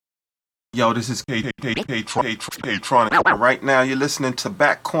Yo, this is K-Tronic. Right now, you're listening to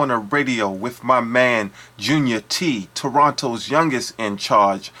Back Corner Radio with my man, Junior T, Toronto's youngest in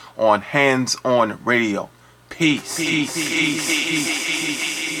charge on Hands On Radio. Peace.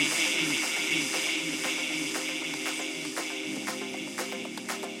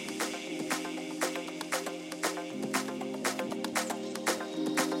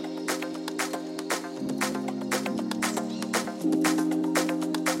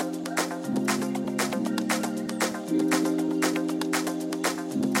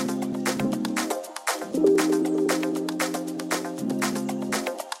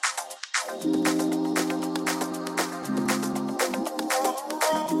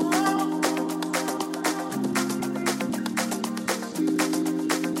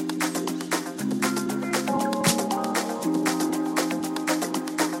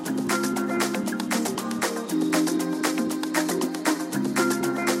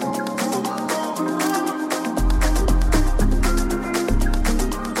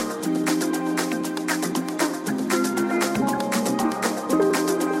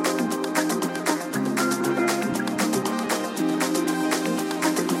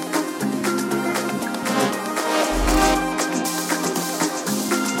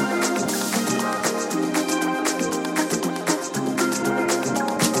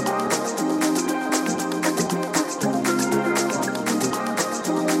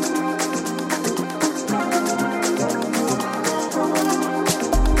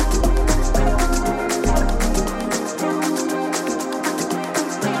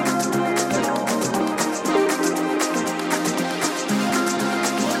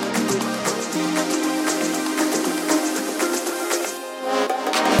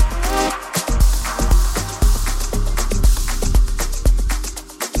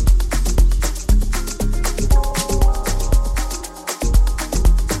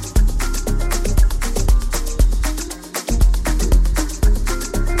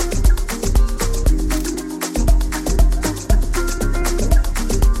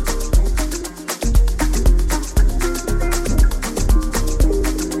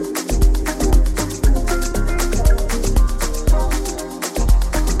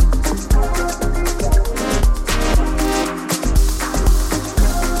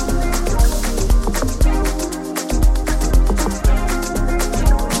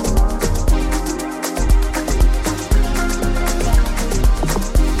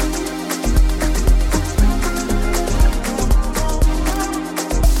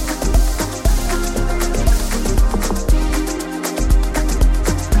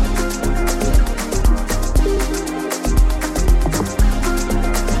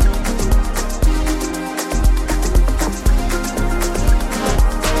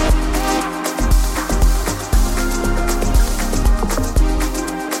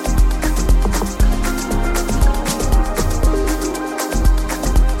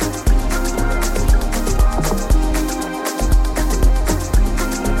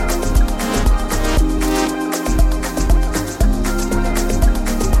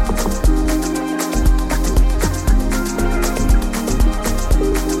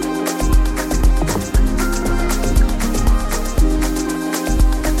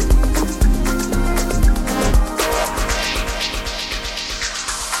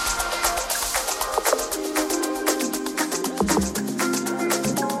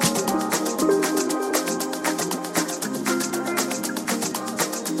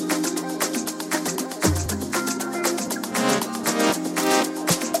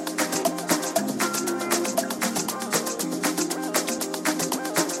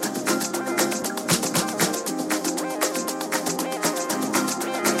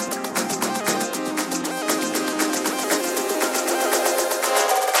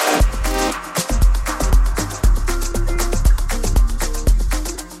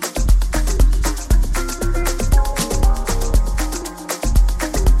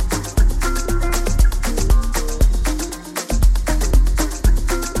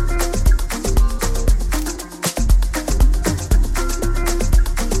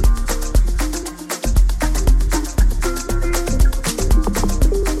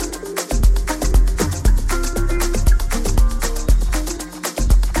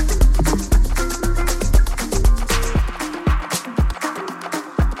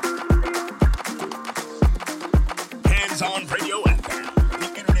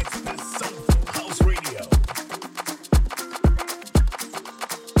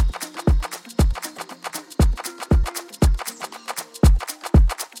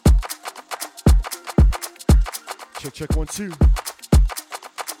 Check 1 2.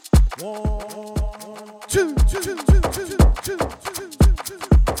 1 2 2 2 2 2 2 2 2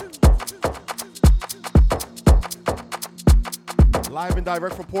 2. Live and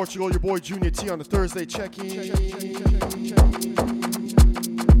direct from Portugal, your boy Junior T on the Thursday check-in.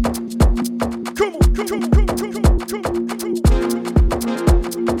 Come on, come on, come on, come on, come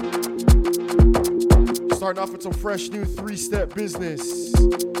on. Starting off with some fresh new three-step business.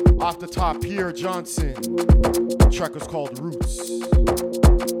 Off the top, Pierre Johnson. The track was called Roots.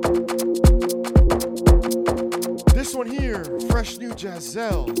 This one here, fresh new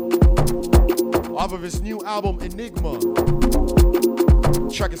Jazelle. Off of his new album, Enigma.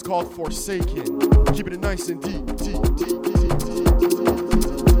 The track is called Forsaken. Keeping it nice and deep, deep, deep, deep, deep, deep.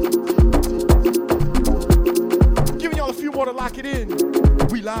 Giving y'all a few more to lock it in.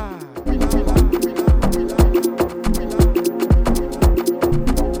 We live, we live, we live, we live, we live, we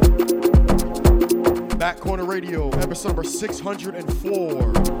live. Back Corner Radio, episode number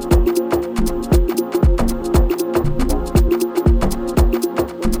 604.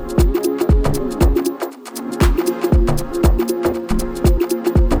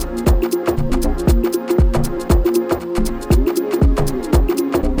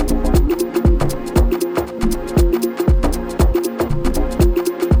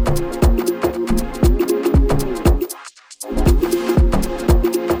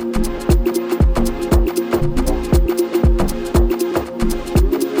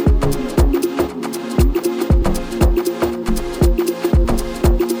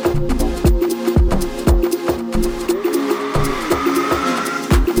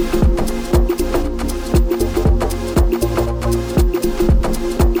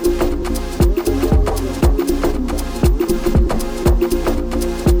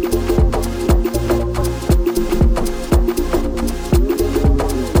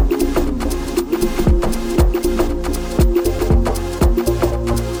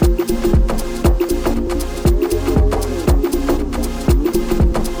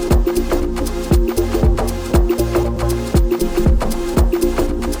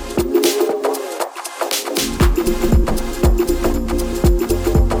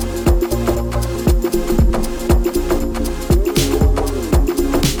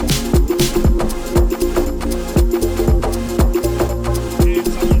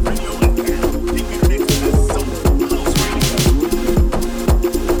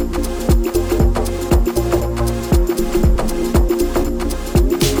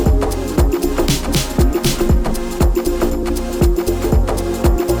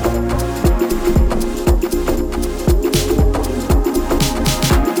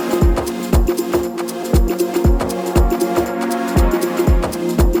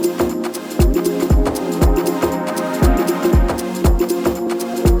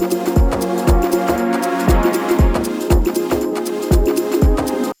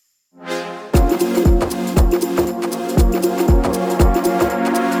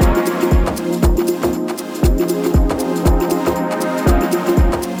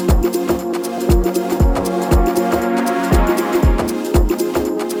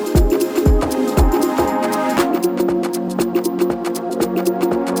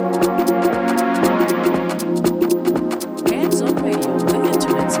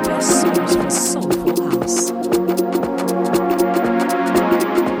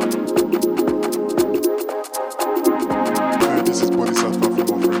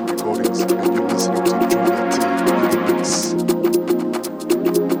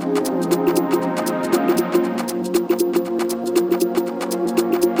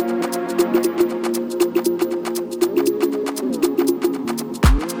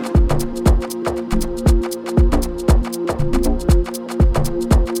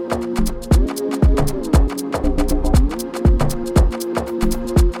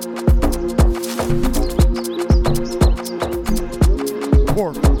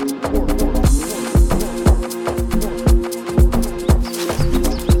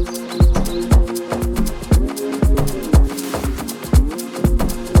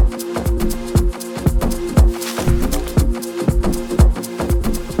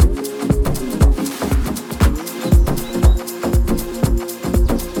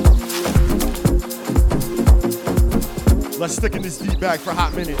 Let's stick in this deep bag for a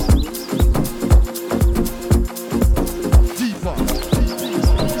hot minute. Diva.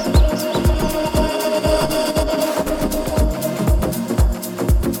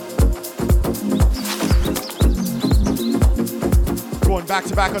 Going back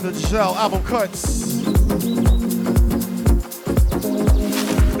to back on the Giselle album cuts.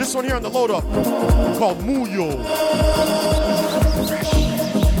 This one here on the load up called Muyo.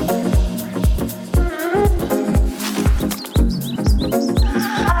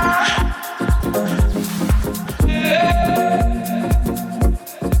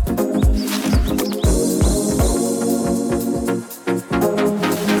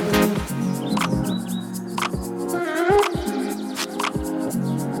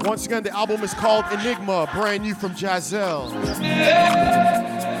 again, the album is called Enigma, brand new from Jahzzell.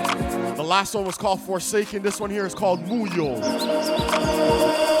 The last one was called Forsaken. This one here is called Muyo.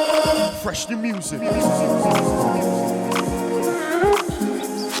 Fresh new music.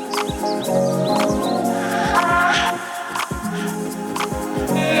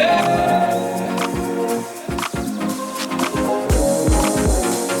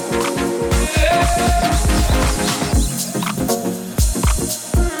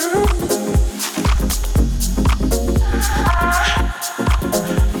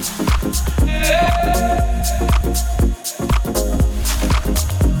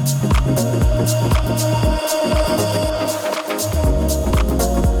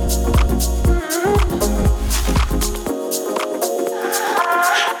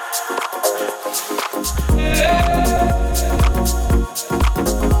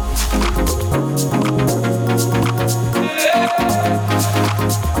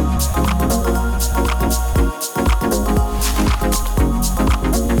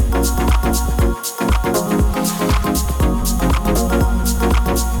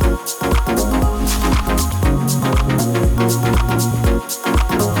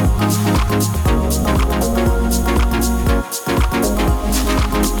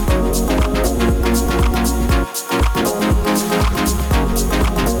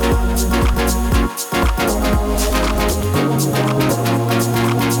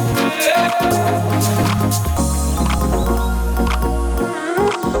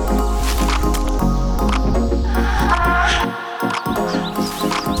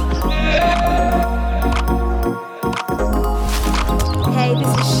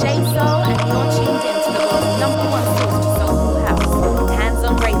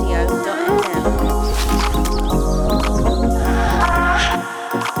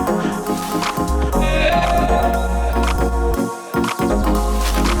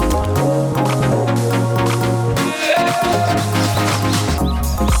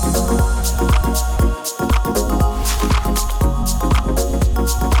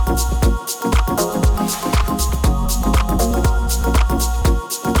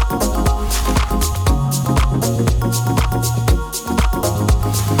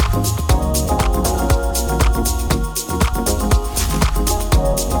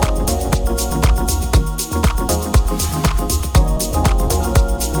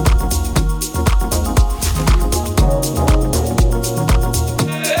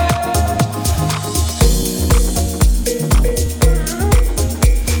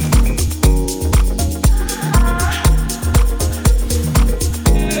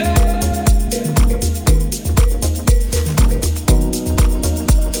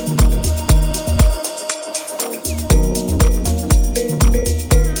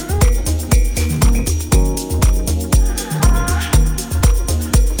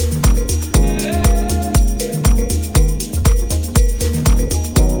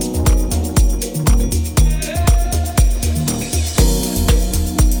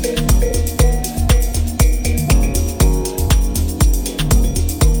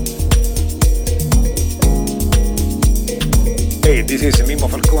 This is Mimo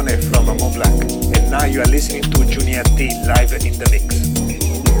Falcone from Mo Black, and now you are listening to Junior T live in the mix.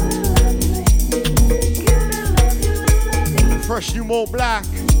 Fresh new Mo Black,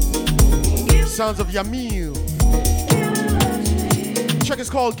 sounds of Yamil. Track is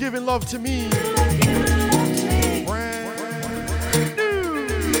called Giving Love to Me.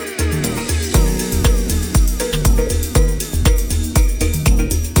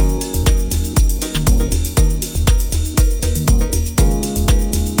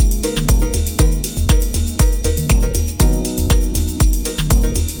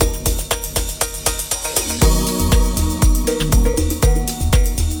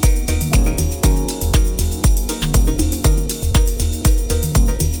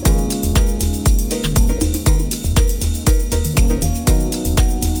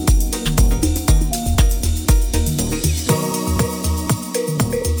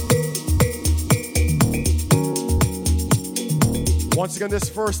 Once again, this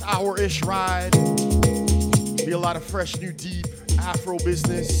first hour-ish ride be a lot of fresh, new, deep Afro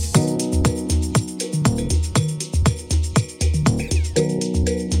business.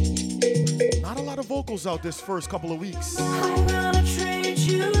 Not a lot of vocals out this first couple of weeks. I'm gonna treat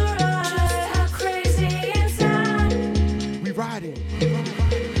you right, crazy inside. We riding.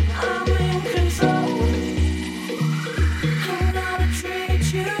 I'm in control. I'm gonna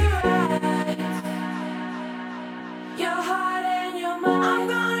treat you right. Your heart and your mind. I'm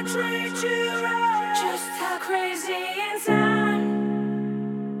gonna treat you right. Just how crazy inside.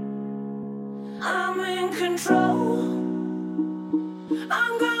 I'm in control.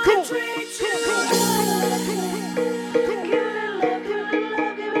 I'm gonna treat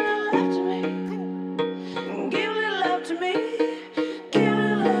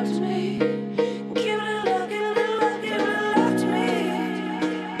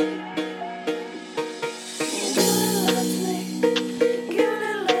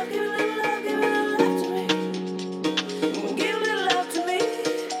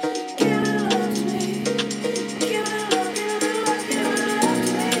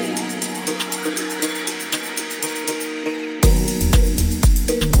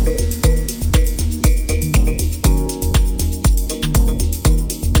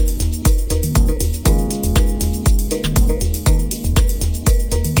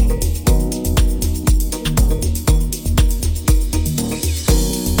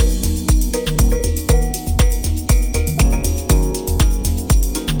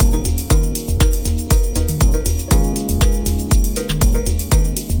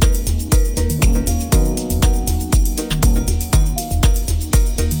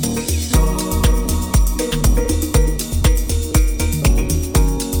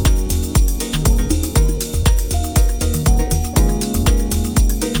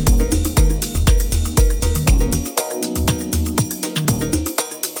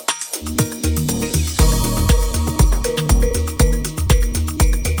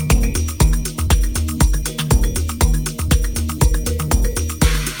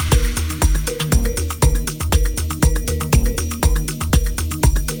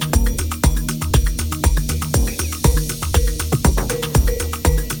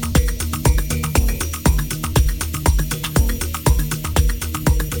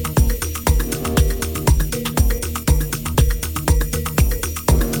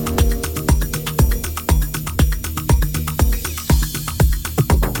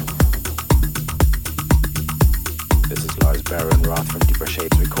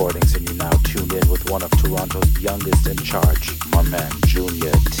youngest in charge, my man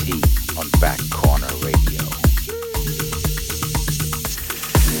Junior T on Back Corner Radio.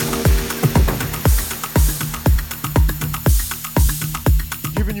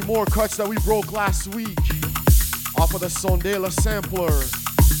 Giving you more cuts that we broke last week off of the Sondela sampler.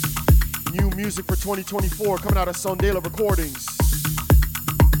 New music for 2024 coming out of Sondela Recordings.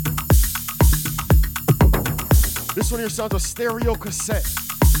 This one here sounds a stereo cassette.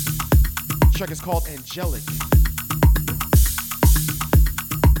 Check is called Angelic.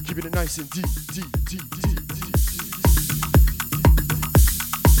 Keeping it nice and deep, deep, deep, deep, deep, deep.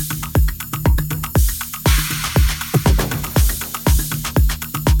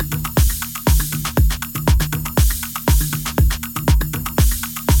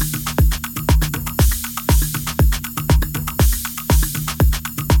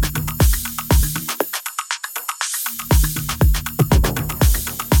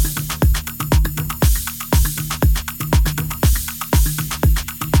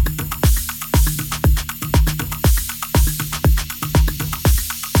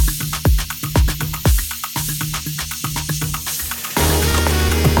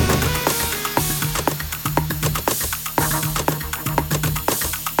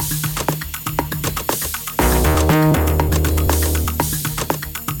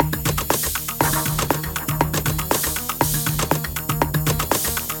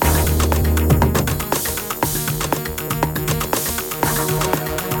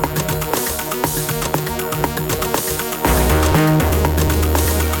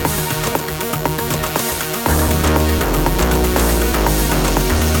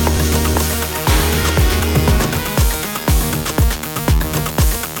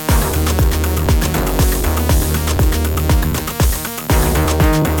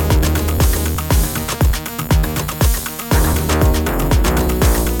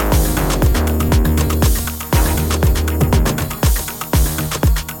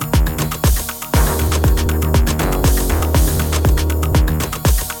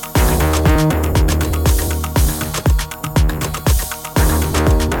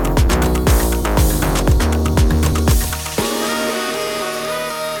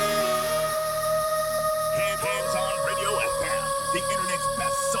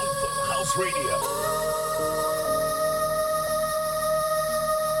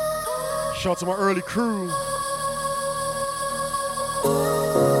 Shout out to my early crew.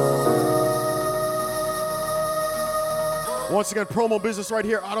 Once again, promo business right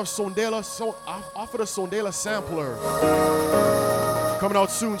here out of Sondela, off of the Sondela sampler. Coming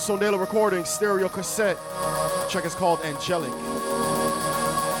out soon, Sondela Recordings, stereo cassette. Check is called Angelic.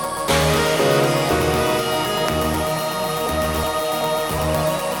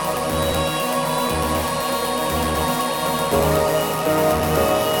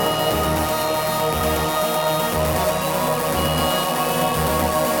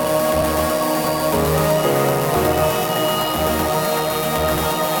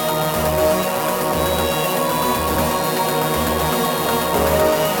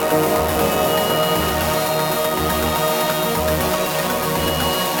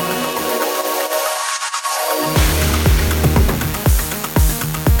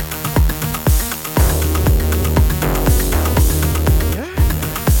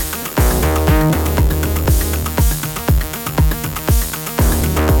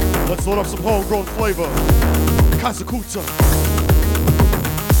 Load up some homegrown flavor. Kasakuta.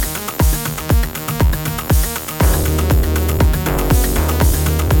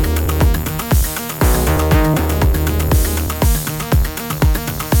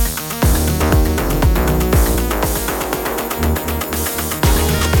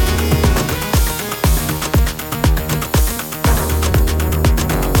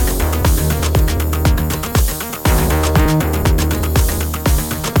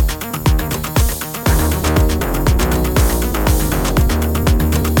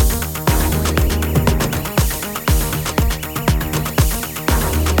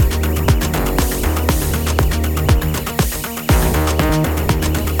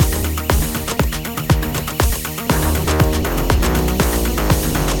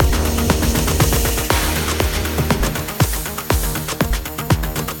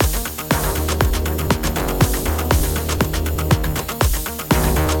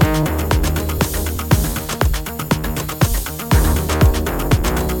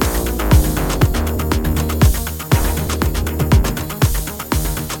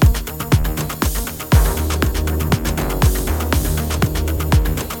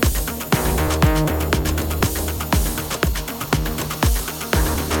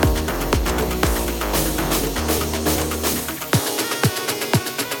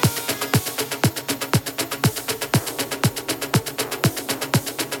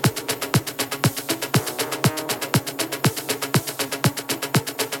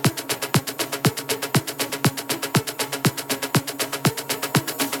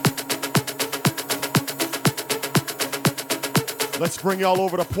 bring y'all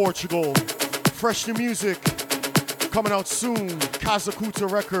over to Portugal. Fresh new music coming out soon. Kazakuta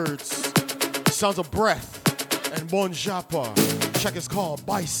Records. Sounds of Breath and Bon Japa. Track is called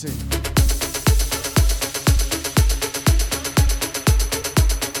Bison.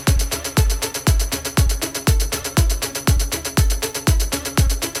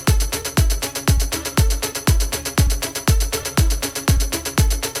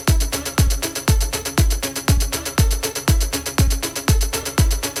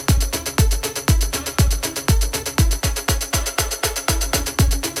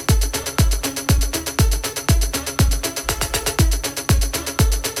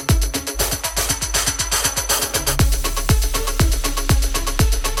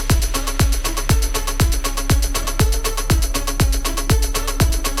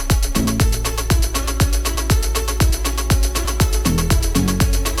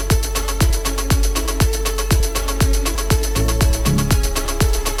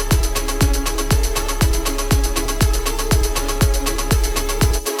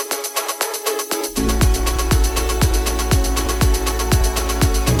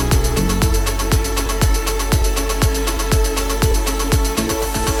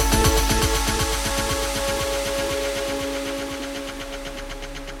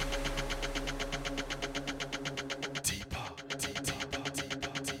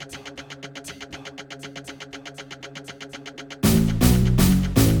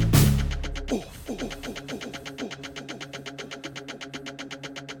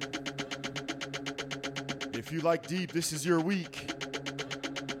 If you like deep, this is your week.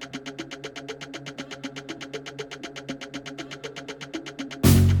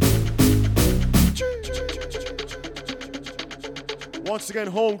 Once again,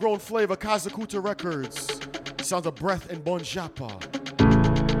 homegrown flavor, Kazakuta Records. Sounds of Breath and Bon Japa.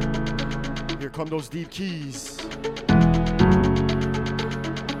 Here come those deep keys.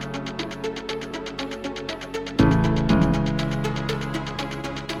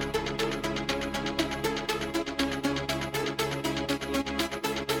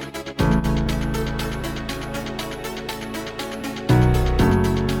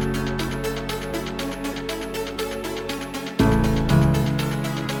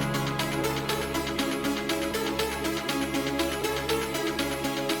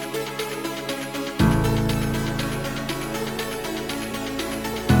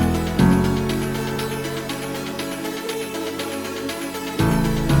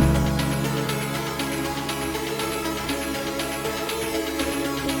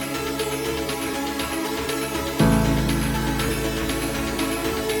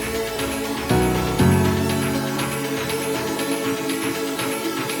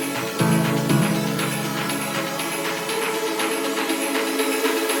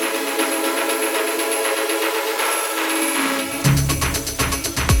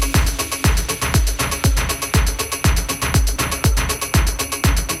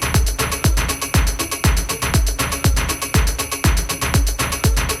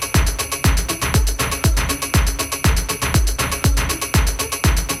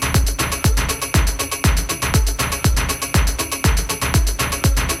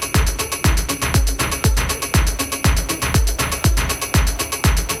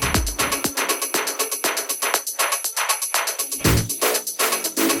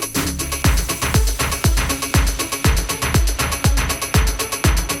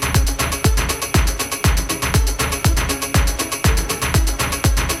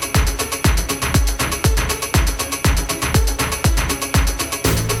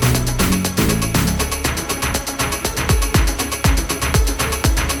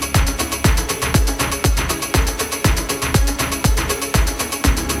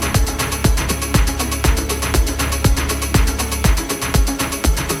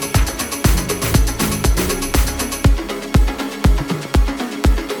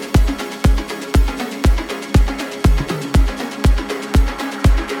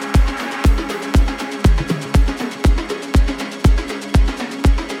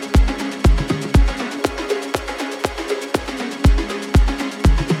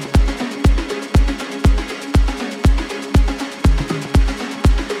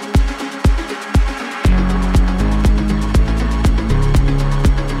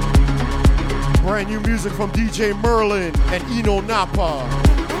 Brand new music from DJ Merlin and Eno Napa.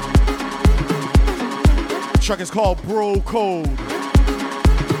 The track is called Bro Code.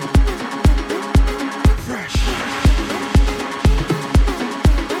 Fresh.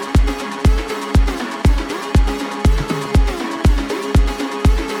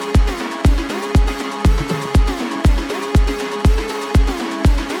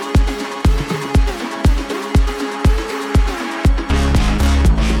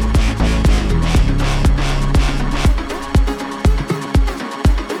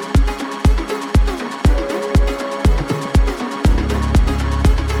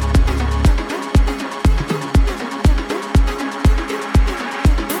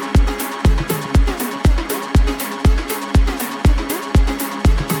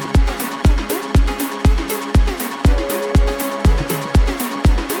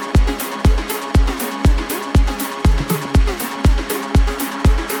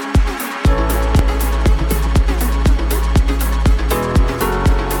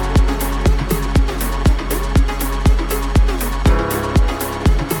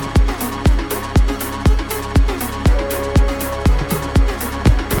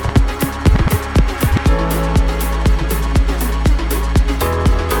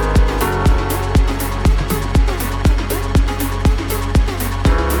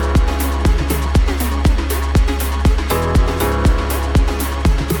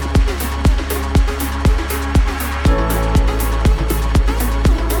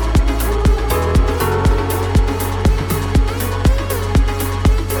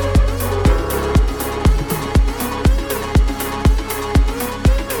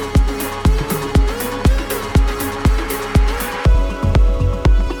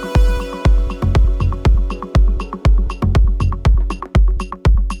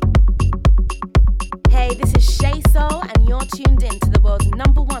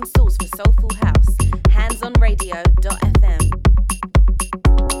 tools for soulful house.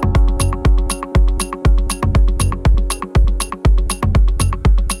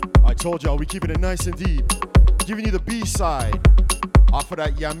 Handsonradio.fm. I told y'all we keeping it nice and deep. Giving you the B-side off of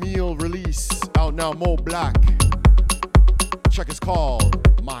that Yamil release out now, Mo Black. Track is called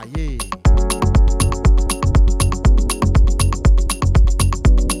Maye.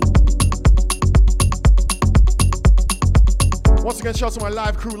 Once again, shout out to my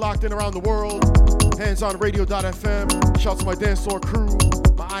live crew locked in around the world. Handsonradio.fm. Shout out to my dance floor crew,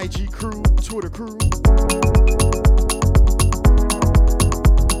 my IG crew, Twitter crew.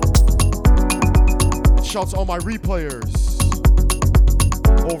 Shout out to all my replayers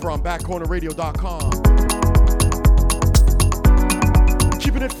over on backcornerradio.com.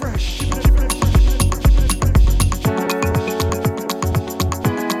 Keeping it fresh. Keeping it fresh.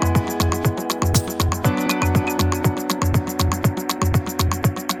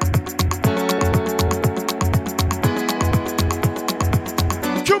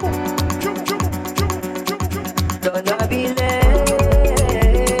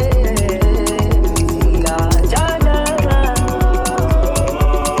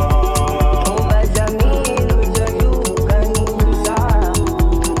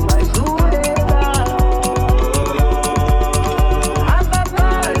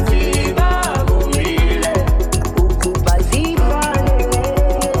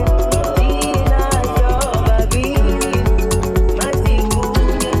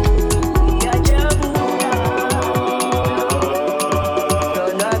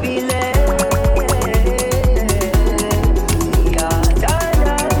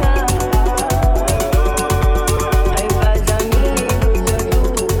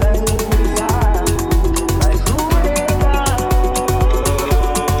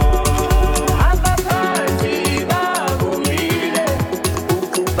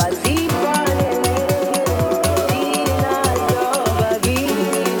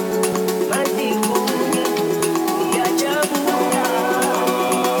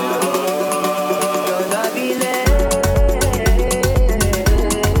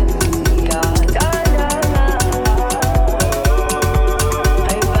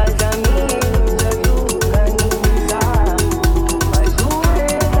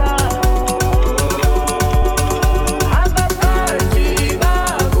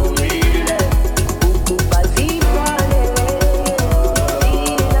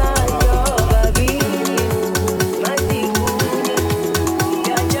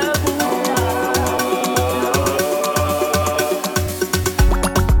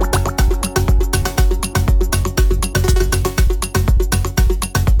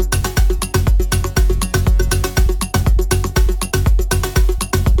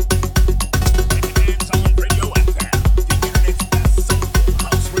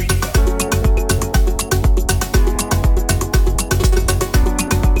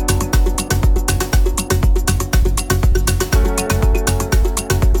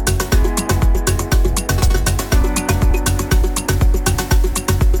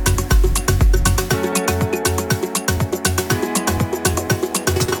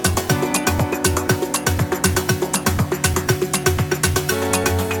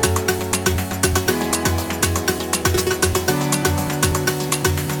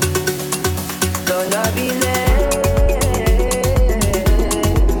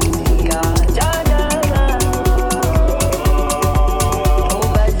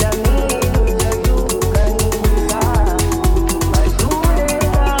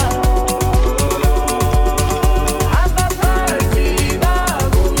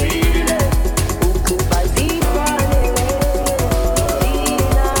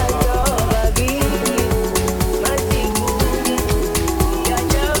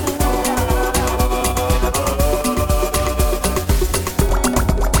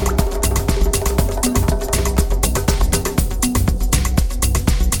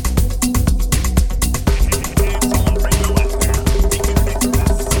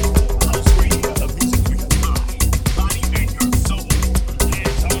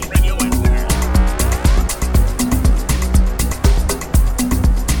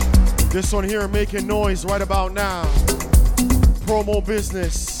 This one here making noise right about now. Promo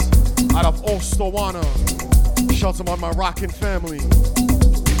business out of Ostawana. Shout out to my rockin' family.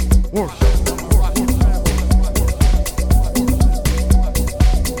 Work.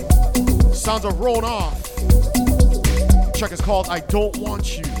 Sounds of Roll Off. Track is called I Don't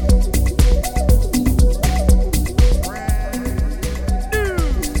Want You.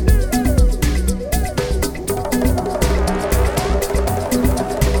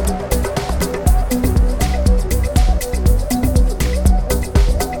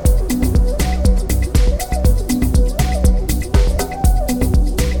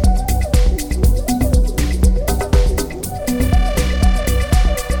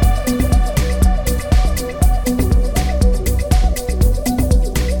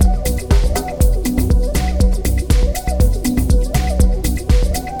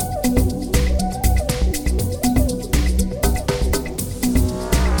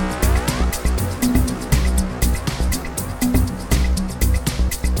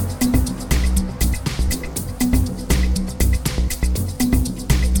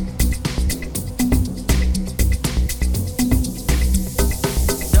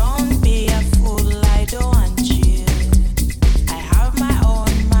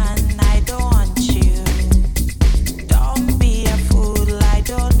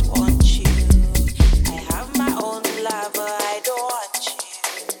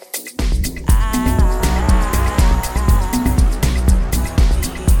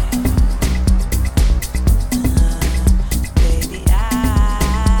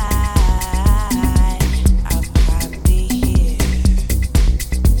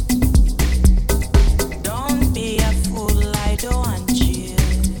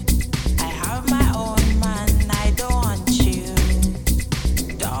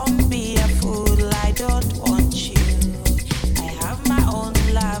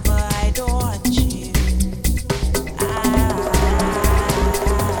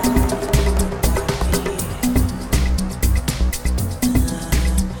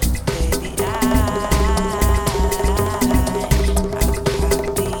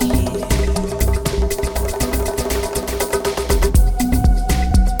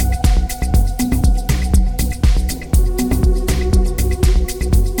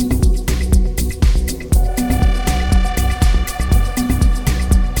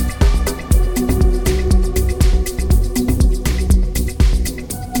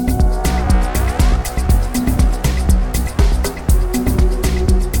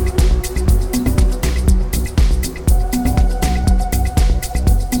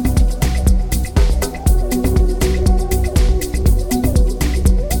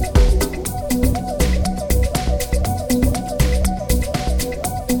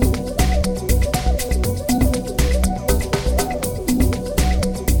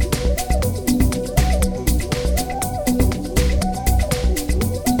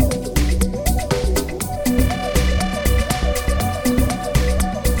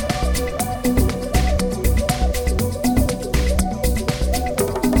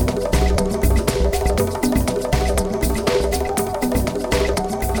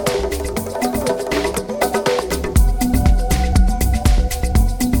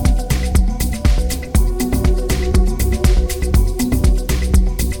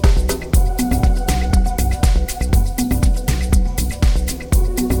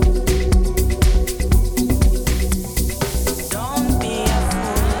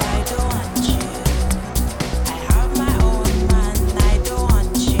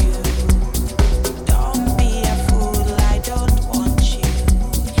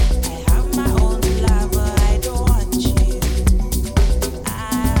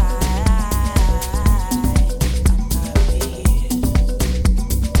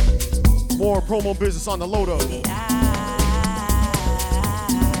 promo business on the load up.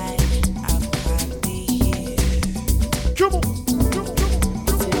 Come on.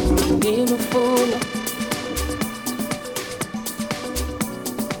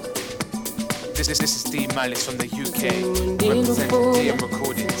 This is Steve Malice from the UK, representing DM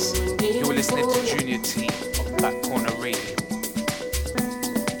Recordings. You're listening to Junior T on Back Corner Radio.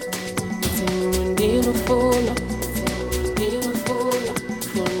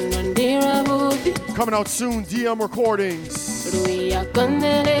 Coming out soon, DM Recordings.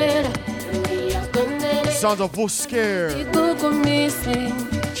 Sounds of Vosquer.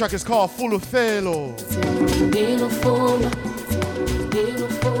 Track is called Full of Felo.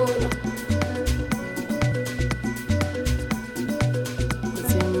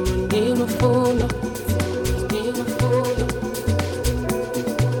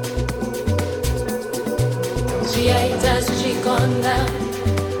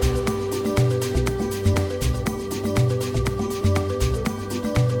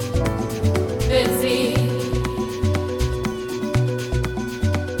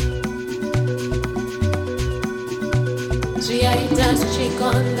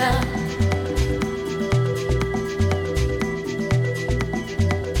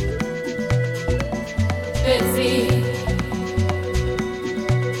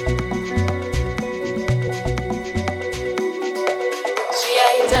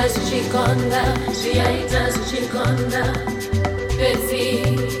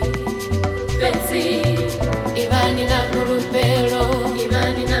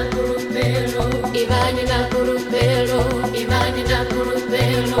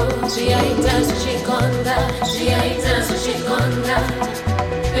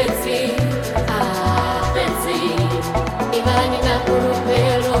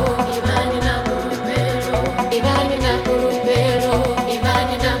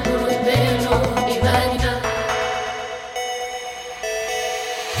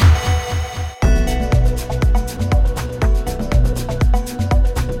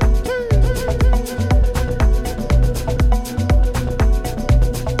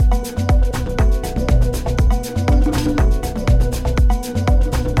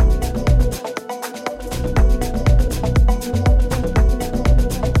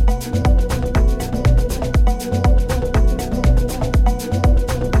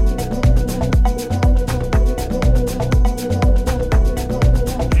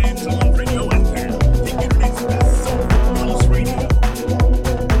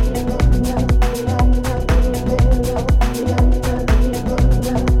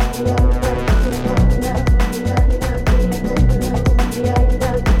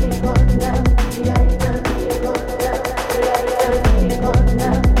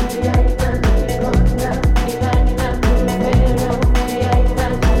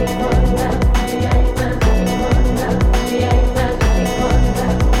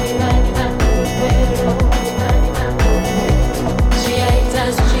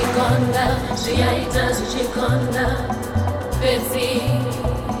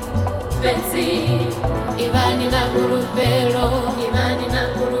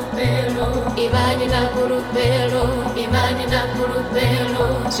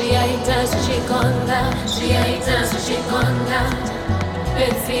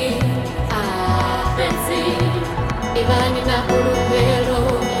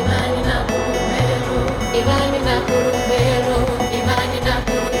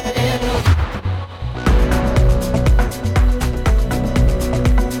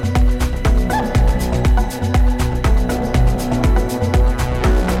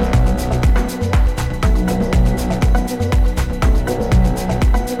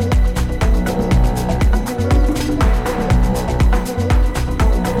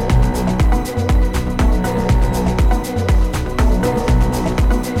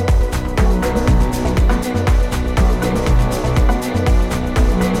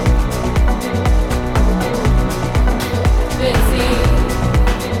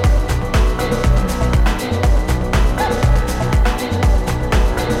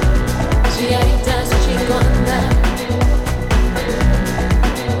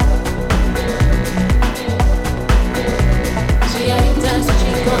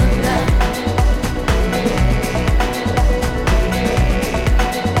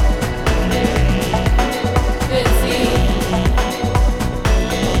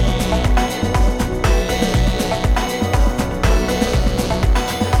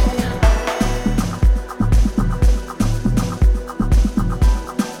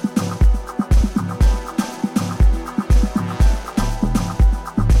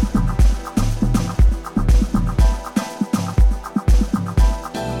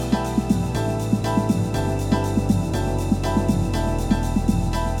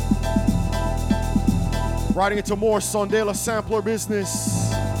 Riding into more Sondela sampler business.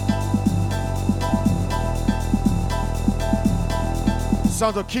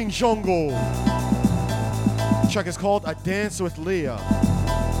 Sound of King Jongo. Track is called A Dance with Leah.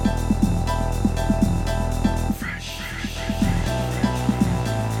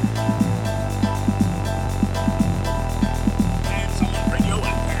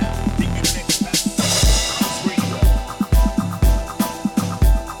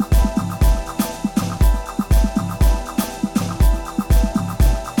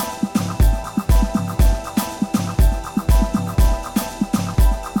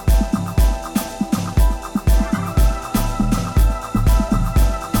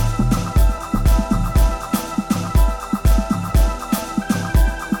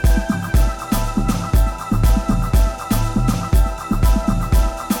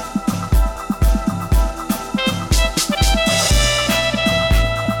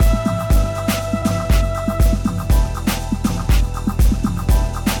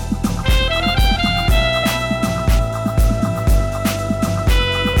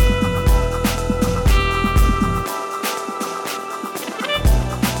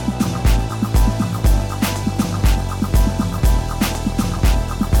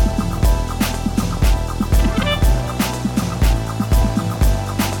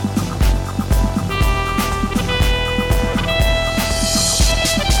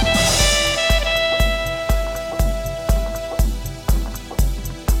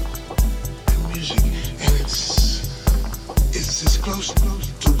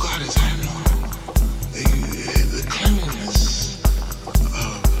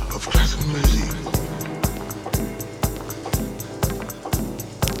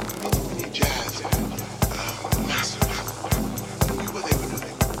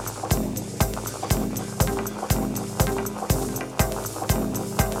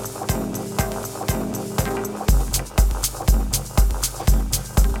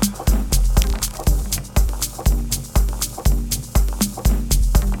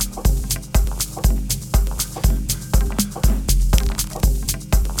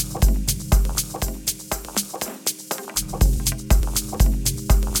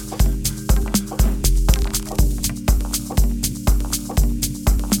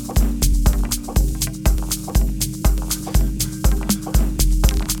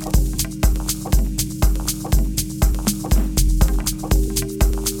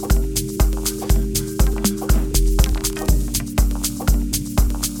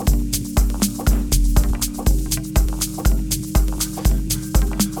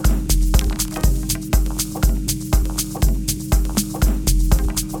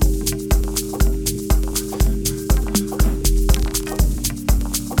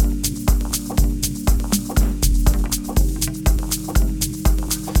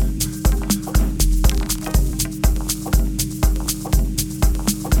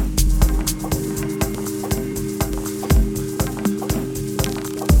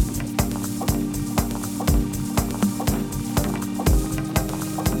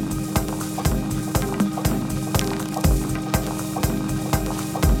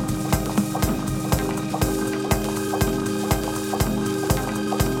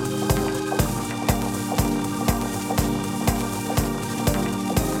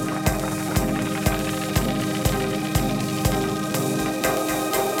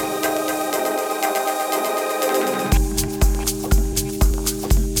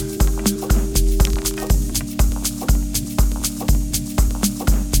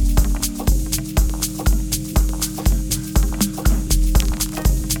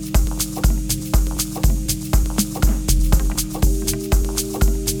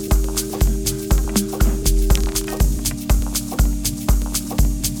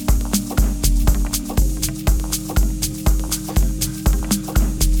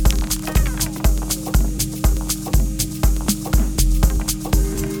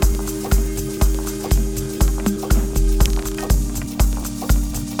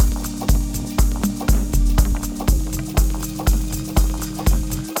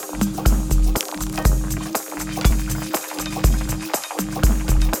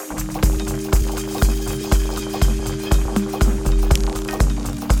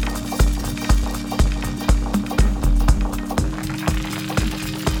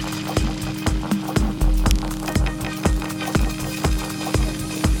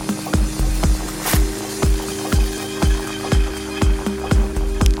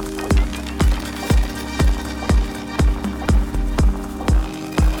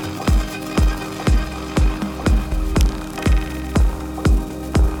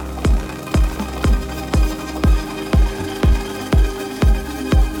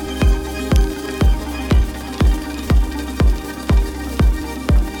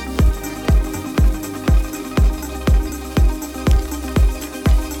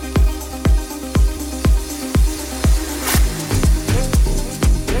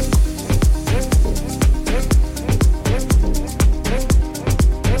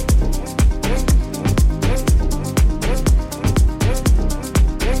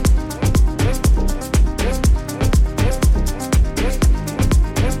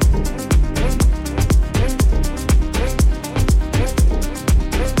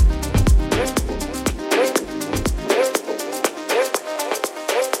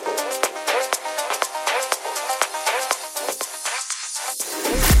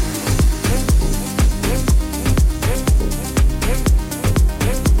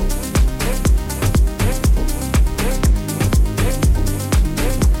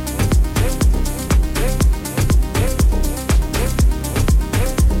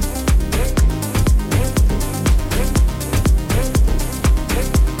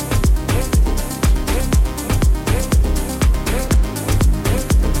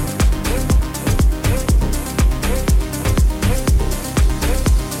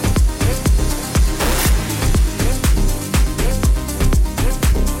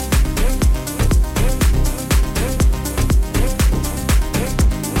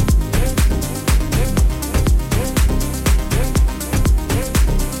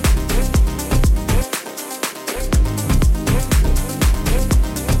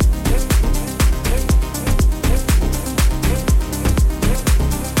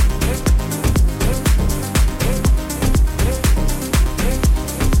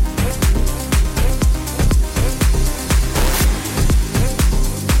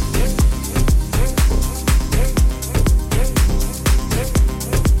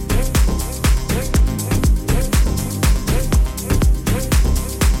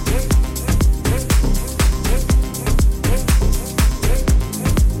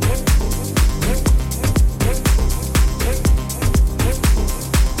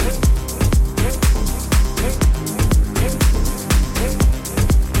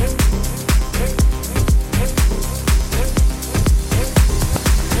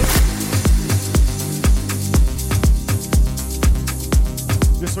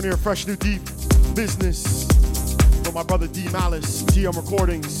 fresh new deep business from my brother D Malice, TM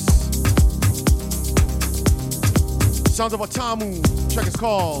Recordings. Sounds of Atamu, track is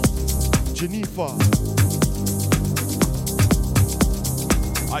called Geneva.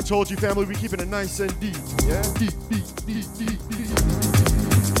 I told you, family, we keeping it nice and deep. Yeah? Deep, deep, deep, deep, deep.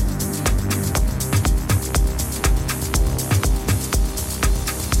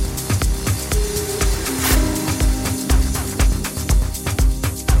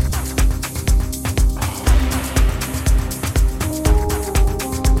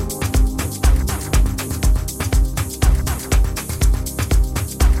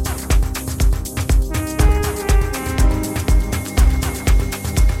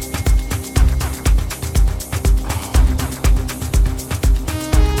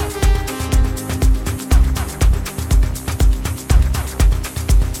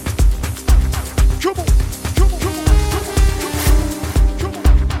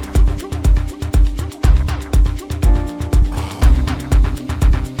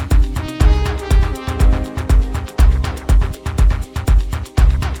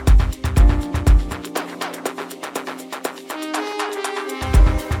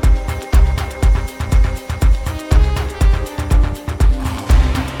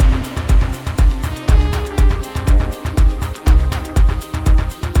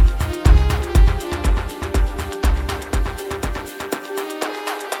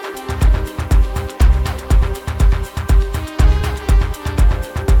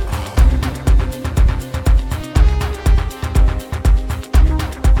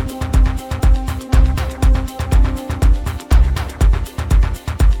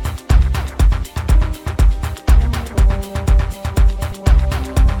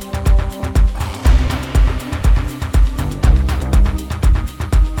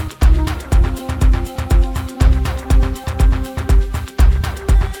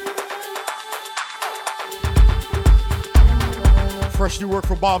 Fresh new work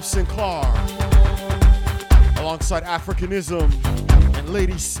from Bob Sinclair, alongside Africanism and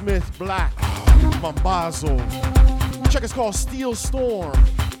Lady Smith Black, Mambazo. Check is called Steel Storm.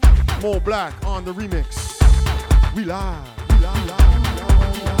 Mo Black on the remix. We live, we live, we live.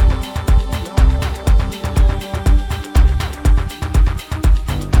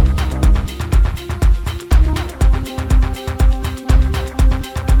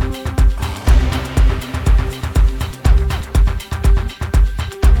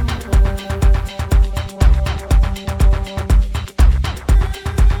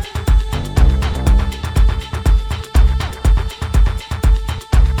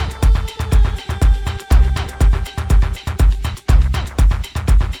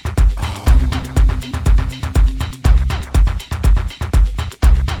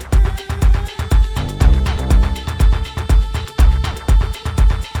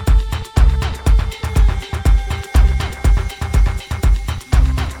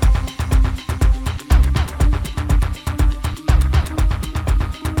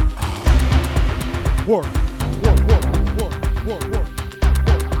 Work, work, work, work, work, work.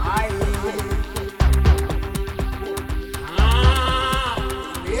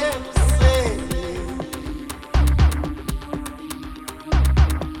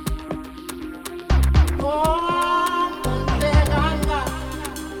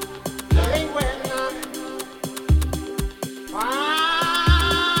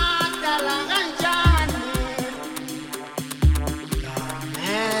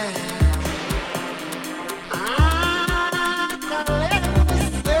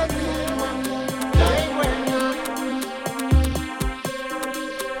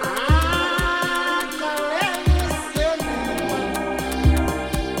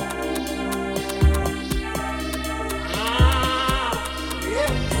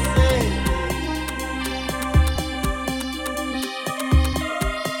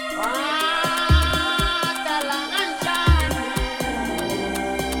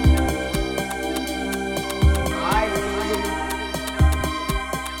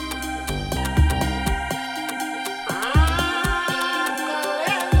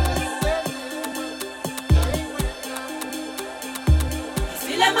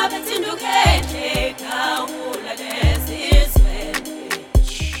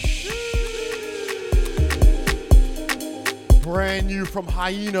 Brand new from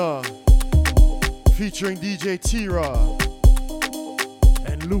Hyena, featuring DJ Tira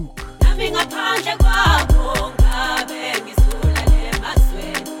and Luke.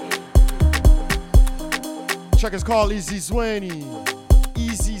 Check is called Easy Zweni.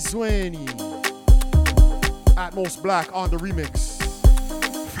 Easy Zweni. Atmos Black on the remix.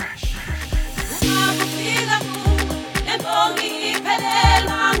 Fresh.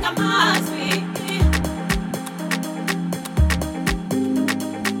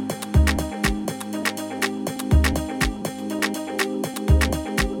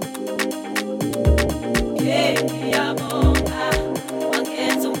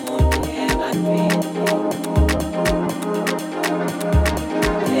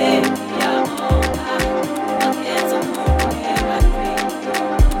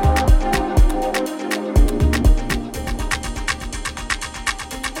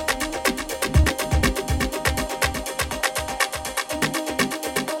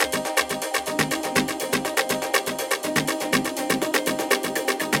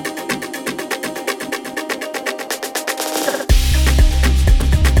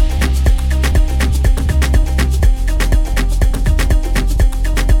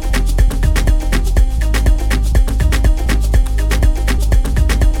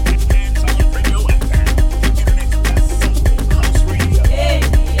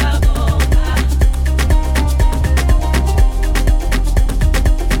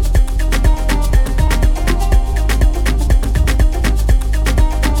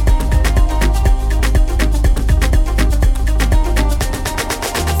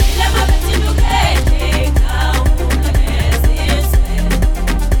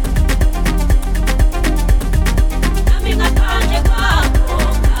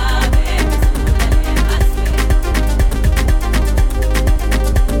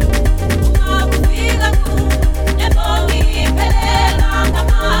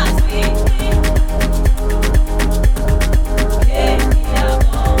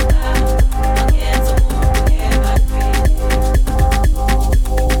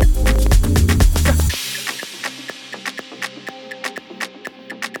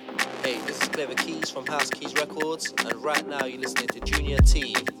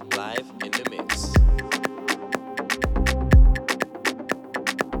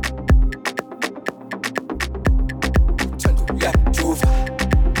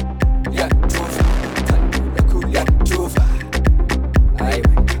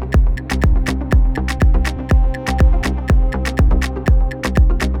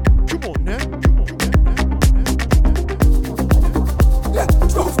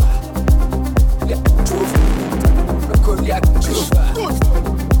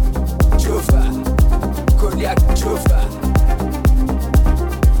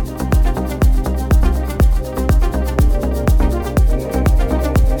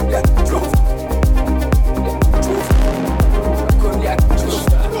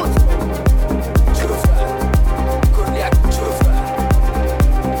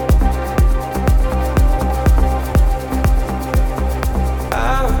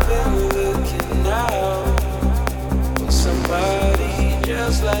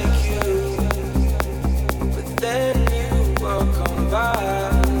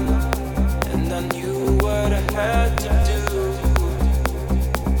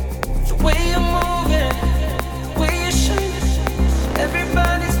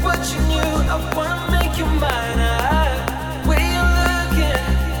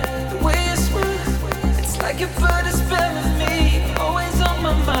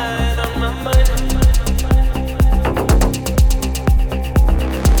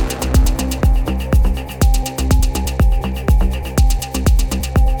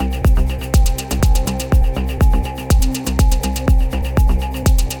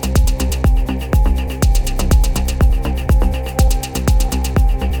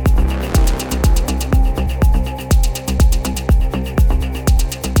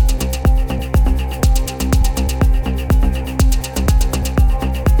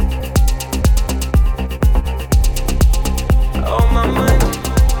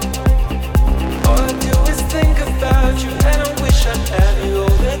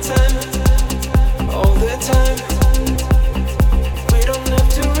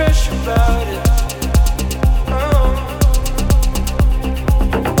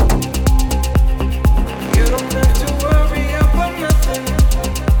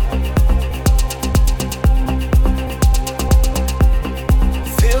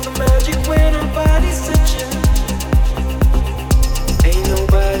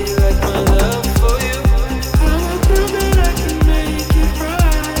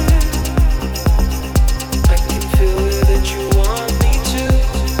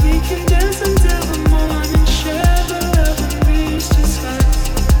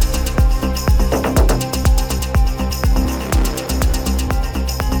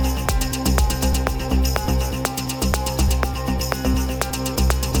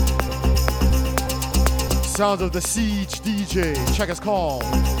 Sounds of the Siege DJ. Check us call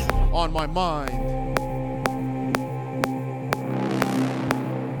On My Mind.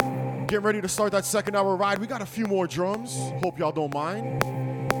 getting ready to start that second hour ride. We got a few more drums. Hope y'all don't mind.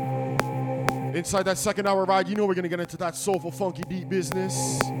 Inside that second hour ride, you know we're going to get into that soulful, funky, deep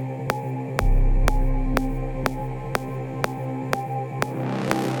business.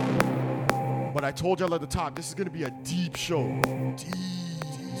 But I told y'all at the top, this is going to be a deep show. Deep.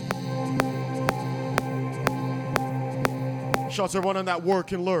 Shouts everyone on that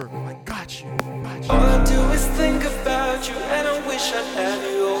work and lurk. I got you. All I do is think about you, and I wish I had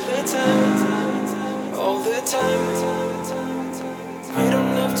you all the time. All the time. We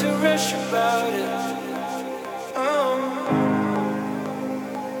don't have to rush about it.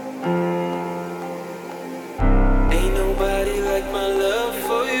 Ain't nobody like my love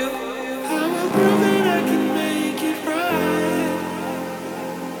for you. I will prove that I can make it right.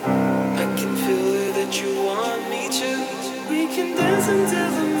 I can feel it that you want me to. We can dance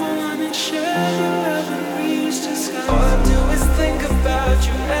until the morning, share your love and reach the sky. All I do is think about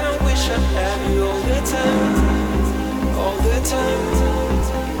you, and I wish I had you all the time. All the time.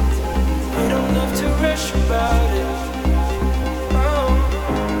 We don't have to rush about it.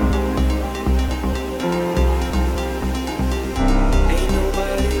 Ain't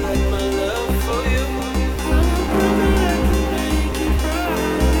nobody like my love for you. I will prove that I can make it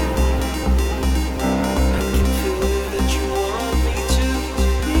right. I can feel it that you want me to.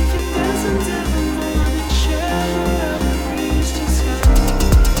 We can dance until the morning, share your love and reach the sky.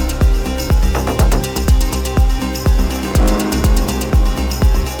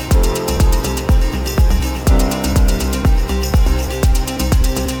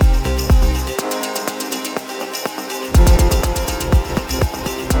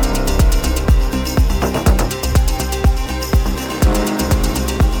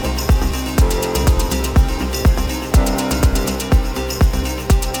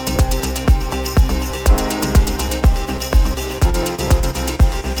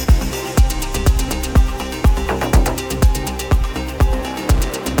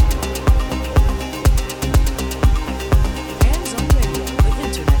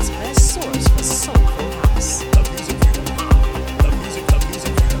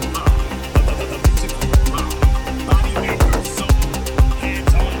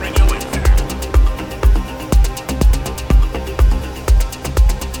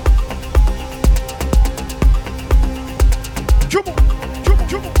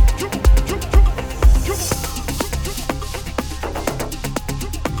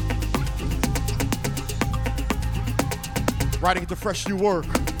 Riding into fresh new work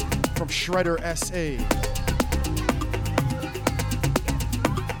from Shredder SA.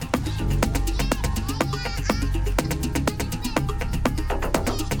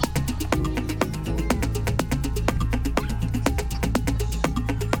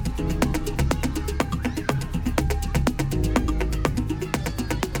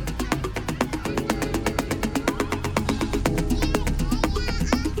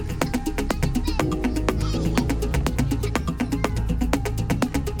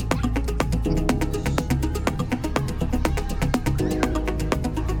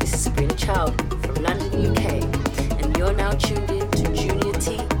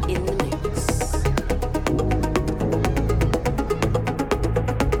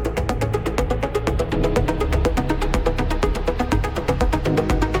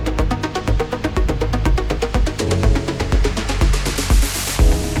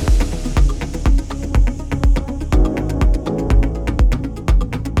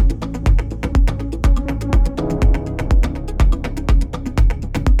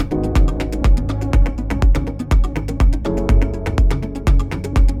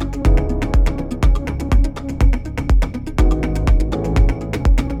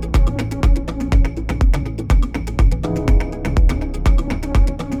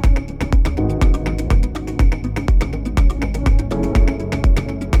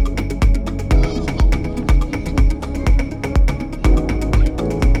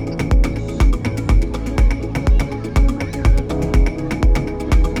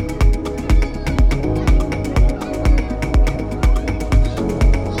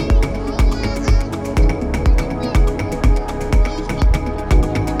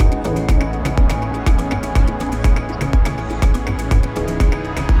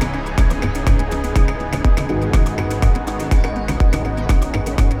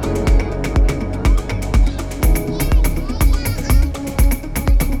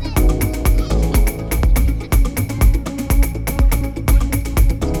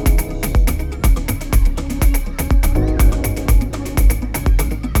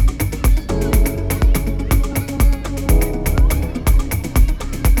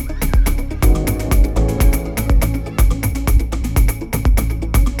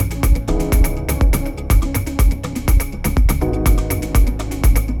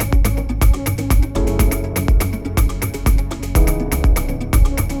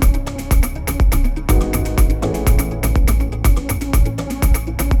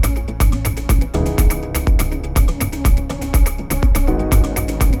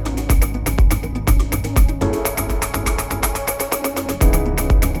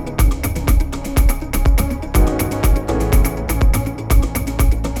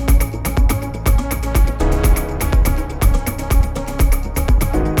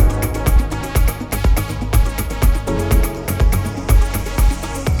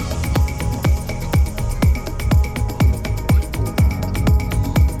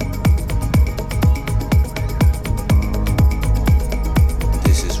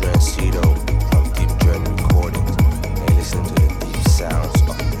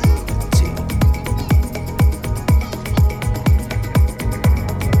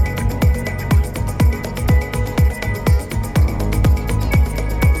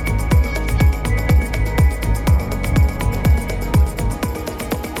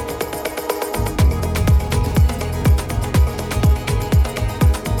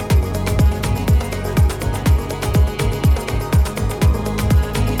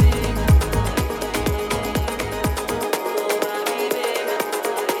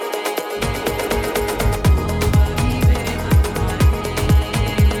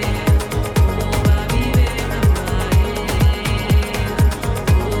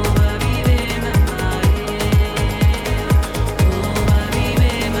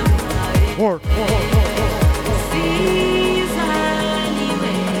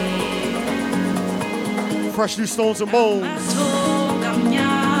 Fresh new Stones and Bones.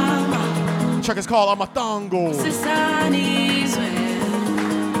 Track is called Amatango.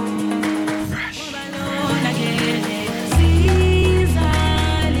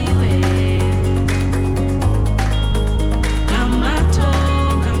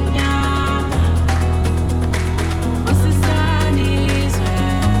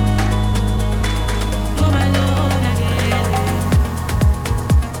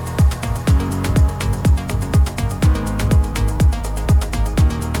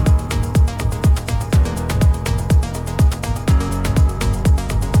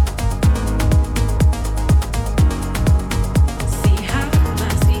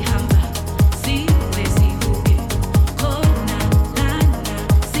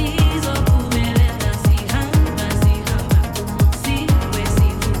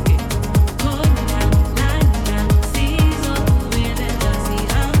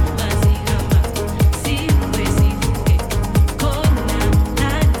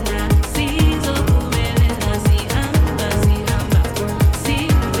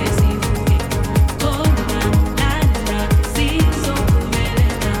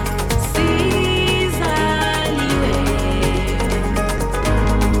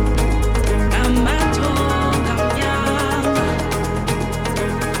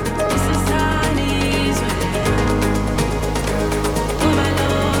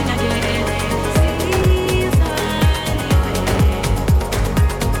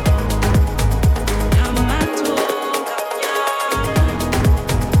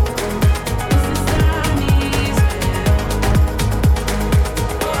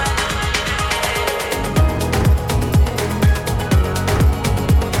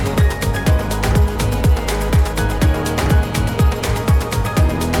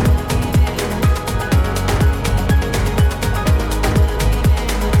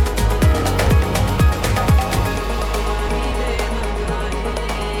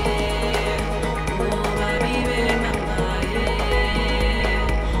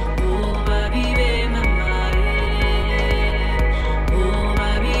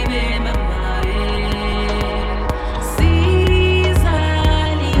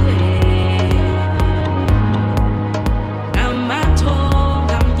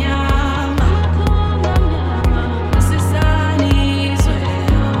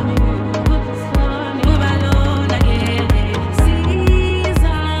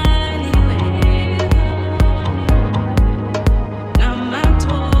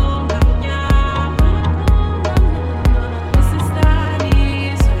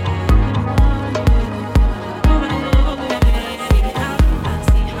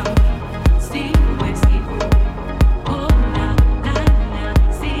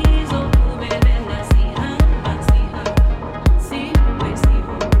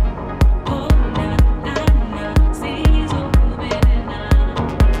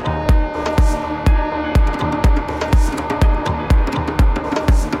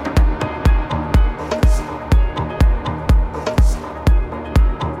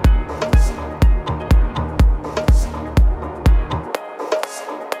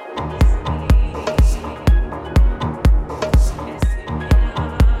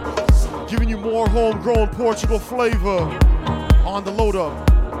 Homegrown Portugal flavor on the load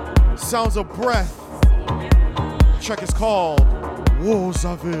up. Sounds of Breath. Track is called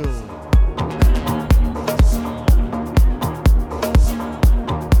Wozaville.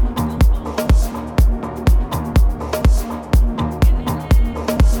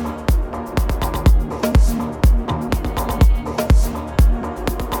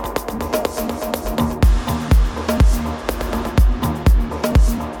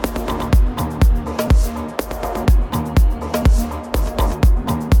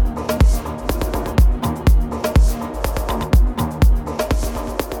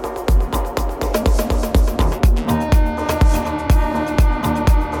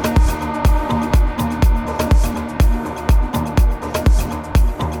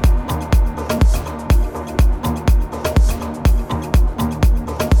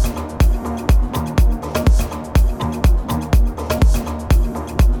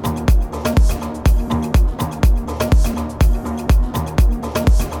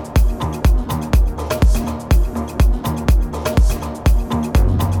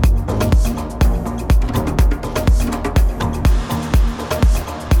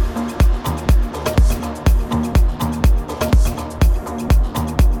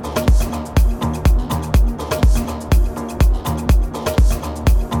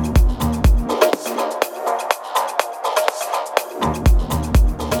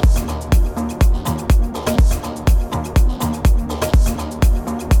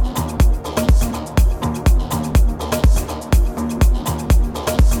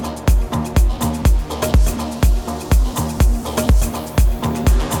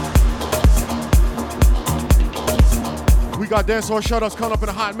 got dancehall shoutouts coming up in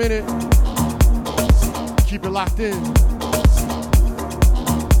a hot minute. Keep it locked in.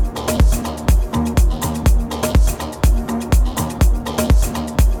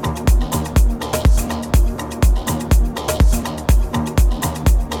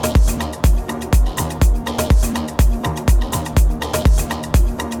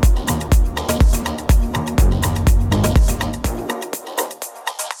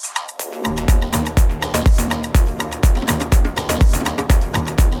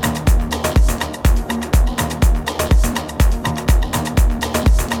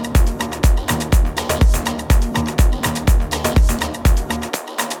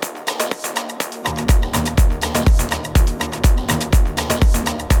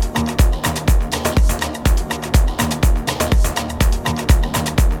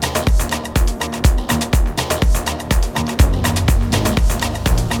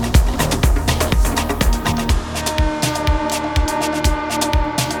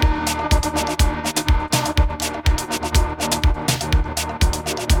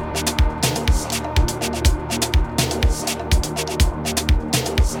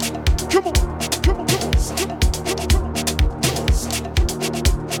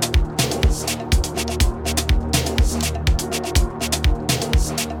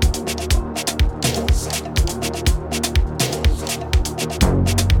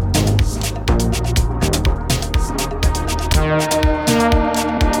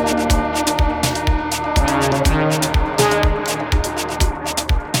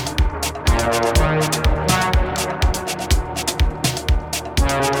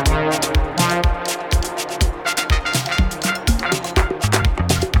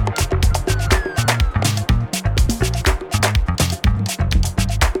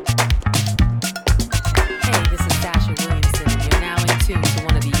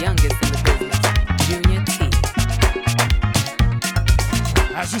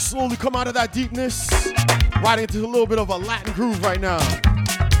 Come out of that deepness, riding into a little bit of a Latin groove right now.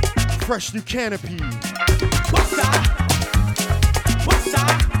 Fresh new canopy. What's up? What's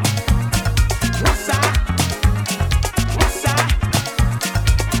up? What's up? What's up?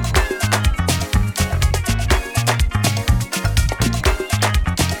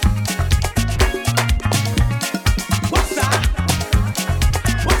 What's up? What's up?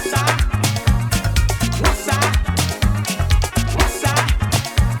 What's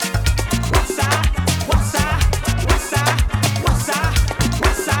up?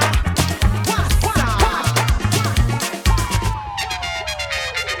 What's up?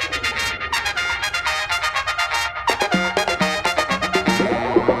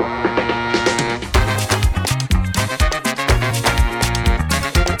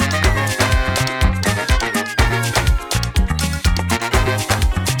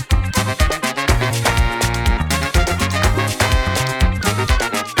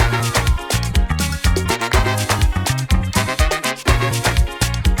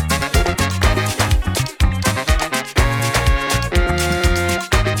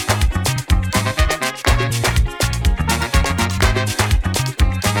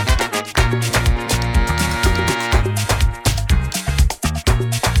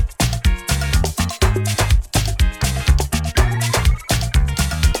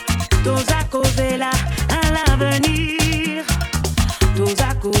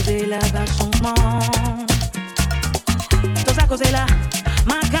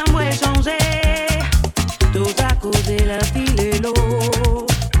 No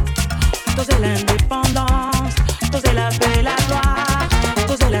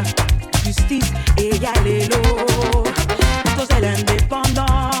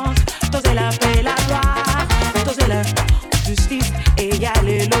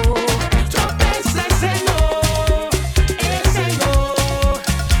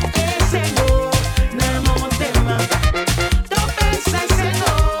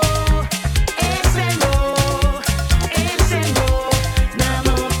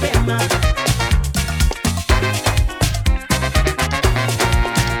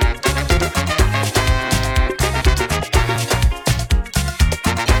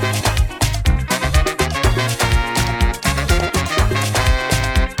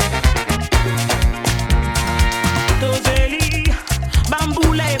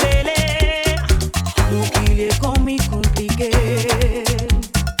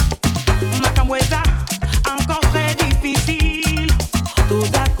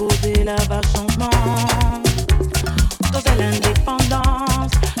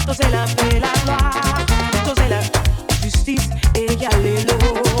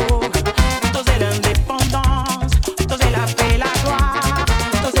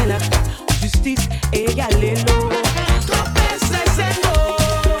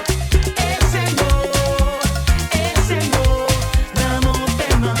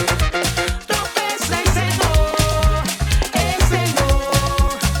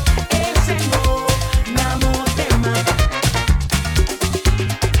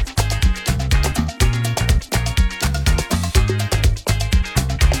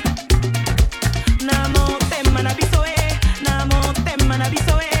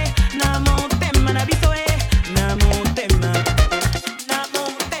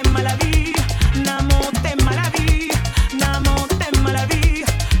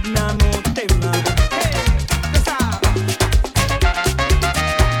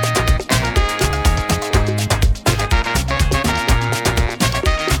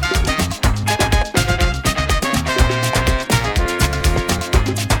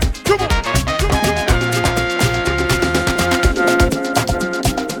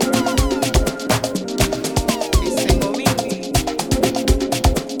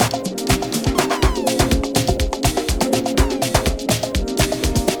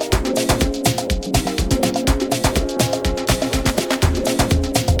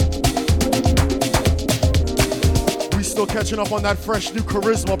Still catching up on that fresh new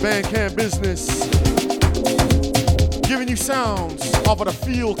Charisma Bandcamp business. Giving you sounds off of the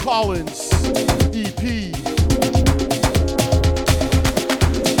Phil Collins EP.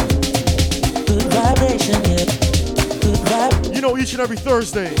 Good vibration, yeah. Good vibe. You know, each and every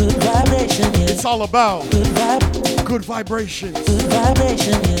Thursday, Good vibration, yeah. it's all about Good vibe. good vibrations, Good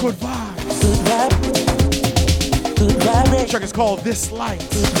vibration, yeah. good vibes. Good vibe. Good vibration. Track is called This Light.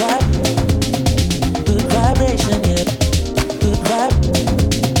 Good vibe. Good vibration, yeah. Good vibe.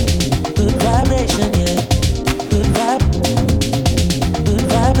 Good vibration, yeah. Good vibe. Good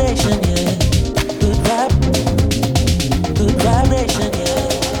vibration, yeah. Good vibe. Good vibration, yeah.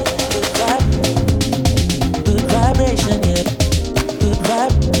 Good vibe. Good vibration, yeah. Good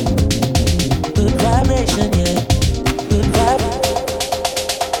vibe. Good vibration, yeah. Good vibe.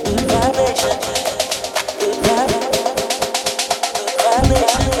 Good vibration, yeah. Good vibe.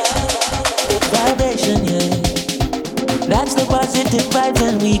 Good vibration, yeah. That's the positive vibes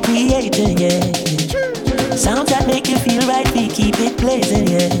and we creating, yeah. Sounds that make you feel right, we keep it blazing,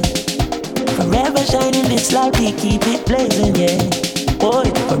 yeah. Forever shining this light, we keep it blazing, yeah.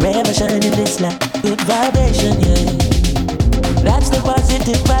 Boy, forever shining this light. Good vibration, yeah. That's the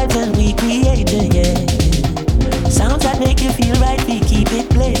positive vibes and we creating, yeah. Sounds that make you feel right, we keep it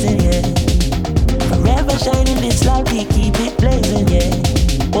blazing, yeah. Forever shining this light, we keep it blazing, yeah.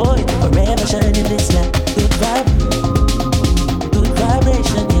 Boy, forever shining this light. Good vibe, good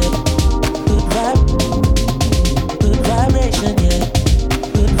vibration, yeah. Good vibe, good vibration, yeah.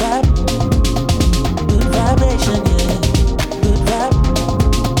 Good vibe, good vibration, yeah. Good vibe,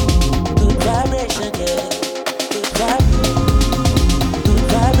 good vibration, yeah. Good vibe, good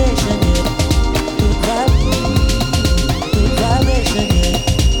vibration, yeah. Good vibe, good vibration, yeah. Good vibe. Good vibration, yeah.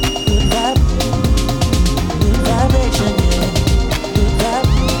 Good vibe. Good vibration, yeah. Good vibration, yeah. Good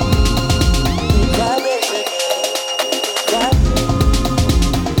vibe.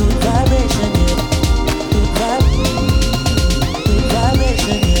 Good vibration, yeah.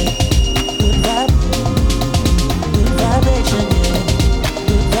 Good vibe. Good vibration, yeah.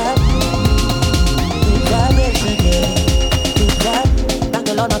 Good vibe. Good vibration, yeah. Good vibe. Thank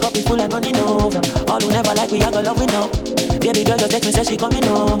the Lord, my cup is full and running over. All who never like we, I go love we know. Baby girl just text me, say she coming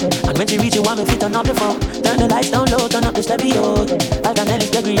home. And when she reach you, want me fit turn up the phone. Turn the lights down low, turn up the stereo. I can tell it's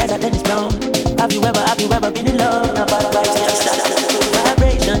Gregory as I tell it's brown. Have you ever been in love? No bad vibes, can't stop. Good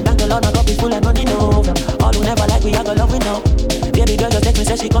vibration, thank the Lord, my cup is full and running over. All who never like we, I go love we know. Baby girl just text me,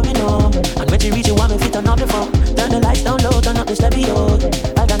 say she coming home. And when she reach you, want me fit turn up the phone. Turn the lights down low, turn up the stereo.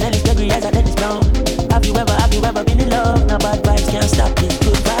 I can tell it's Gregory as I tell it's brown. Have you ever been in love? No bad vibes, can't stop it.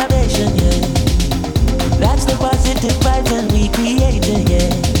 Good vibration, yeah. That's the positive vibes and we creating, yeah.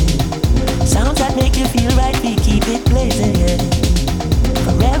 Sounds that make you feel right, we keep it blazing, yeah.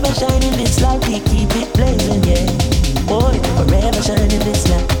 Forever shining this light, we keep it blazing, yeah. Boy, forever shining this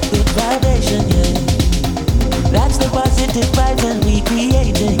light. Good vibration, yeah. That's the positive vibes and we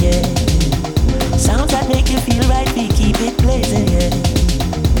creating, yeah. Sounds that make you feel right, we keep it blazing, yeah.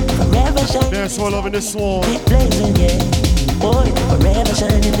 Forever shining. There's one loving this one. Keep it blazing, yeah. Boy, forever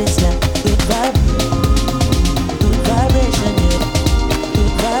shining this light. Good vibe. Good vibration, yeah.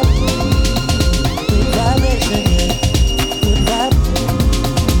 Good vibe. Good vibration, yeah. Good vibe.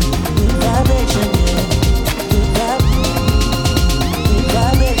 Good vibration, yeah. Good vibe. Good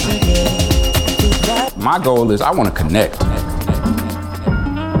vibration, yeah. Good vibe. My goal is I want to connect.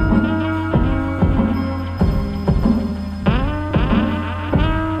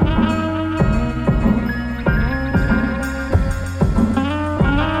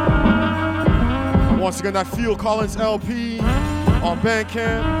 Once again, that Phil Collins LP on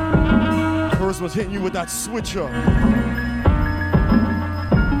Bandcamp. Charisma's hitting you with that switcher.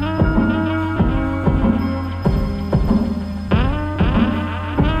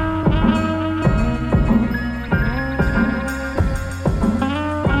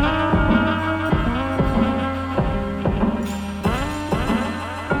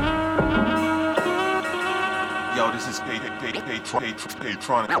 Yo, this is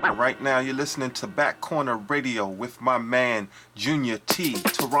Patron. Right now, you're listening to Back Corner Radio with my man Junior T,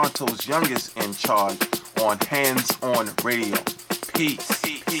 Toronto's youngest in charge, on Hands On Radio. Peace.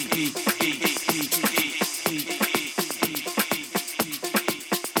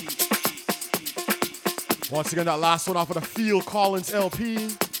 Once again, that last one off of the Phil Collins LP.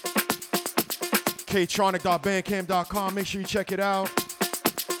 Ktronic.bandcamp.com. Make sure you check it out.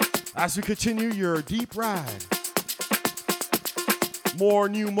 As we continue your deep ride. More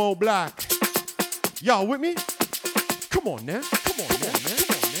new Mo Black. Y'all with me? Come on now. Come on now, man.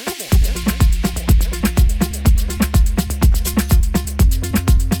 Come on now. Come on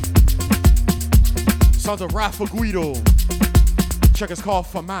now. Sounds of Rafa Guido. Check is called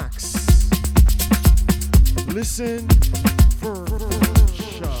Famax. Listen for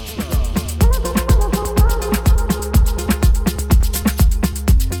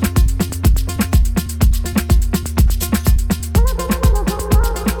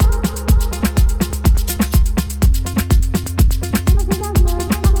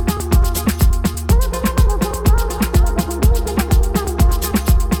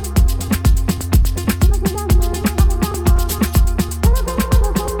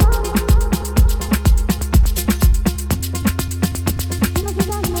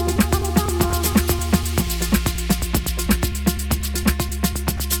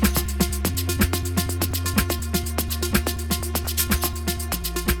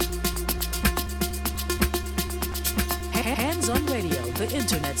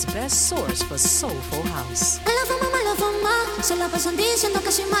Soulful House. Me la fama, se la pasan diciendo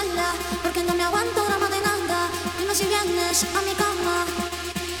que soy mala, porque no me aguanto drama de nada. Dime si vienes a mi cama.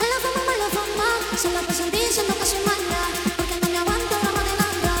 Me la fama, se la pasan diciendo que soy mala, porque no me aguanto drama de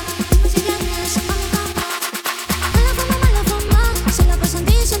nada. Dime si vienes a mi cama. Me la fama, se la pasan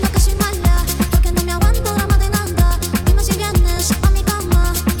diciendo que soy mala, porque no me aguanto drama de nada. Dime si vienes a mi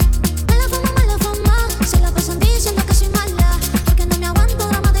cama. Me la fama, se la pasan diciendo que soy mala, porque no me aguanto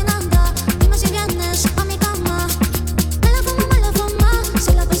drama de nada. Si vienes a mi cama, me la fama,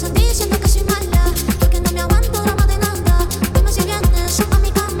 se la pasan diciendo que soy mala, porque no me aguanto drama de nada. Dime si vienes a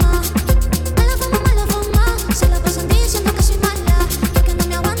mi cama. Me la fama, se la pasan diciendo que soy mala, porque no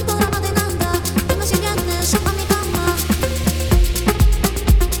me aguanto drama de nada. Dime si vienes a mi cama.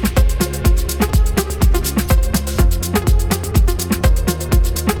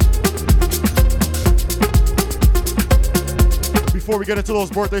 Before we get into those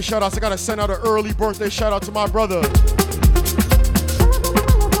birthday shout-outs, I gotta send out an early birthday shout-out to my brother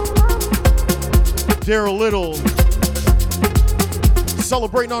Daryl Little,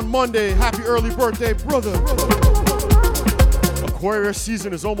 celebrating on Monday. Happy early birthday, brother. Aquarius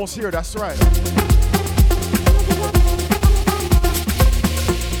season is almost here, that's right.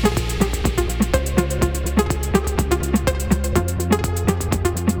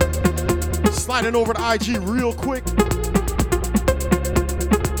 Sliding over to IG real quick.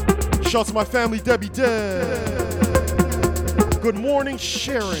 Shout out to my family, Debbie Deb. Good morning,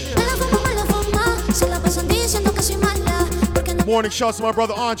 Sharon. Morning, shout out to my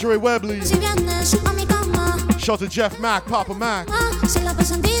brother Andre Webley. Shout out to Jeff Mack, Papa Mac.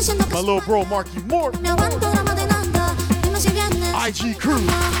 My little bro, Marky Mort. IG crew.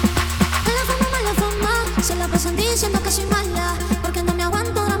 Se la pasan diciendo que soy mala, porque no me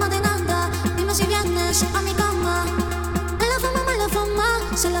aguanto drama de nada. Dime si vienes a mi cama. Me la fama,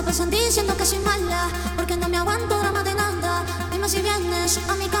 se la pasan diciendo que soy mala, porque no me aguanto drama de nada. Dime si vienes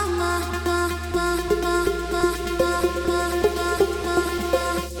a mi cama.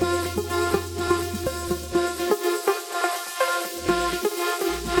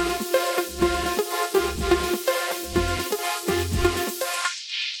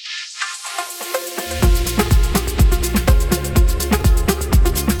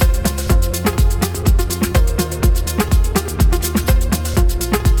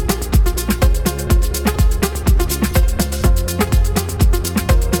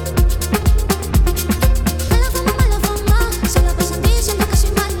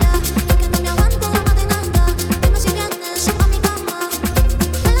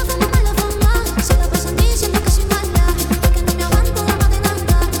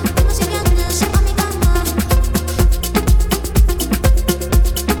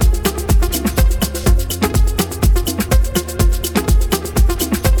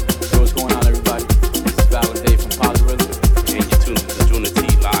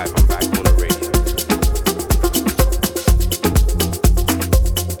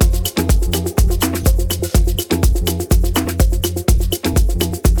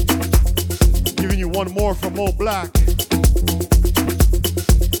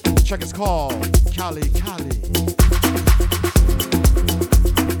 Check it's called Cali Cali.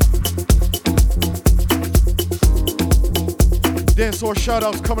 Dancehall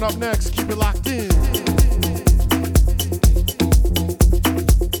shoutouts coming up next. Keep it locked in.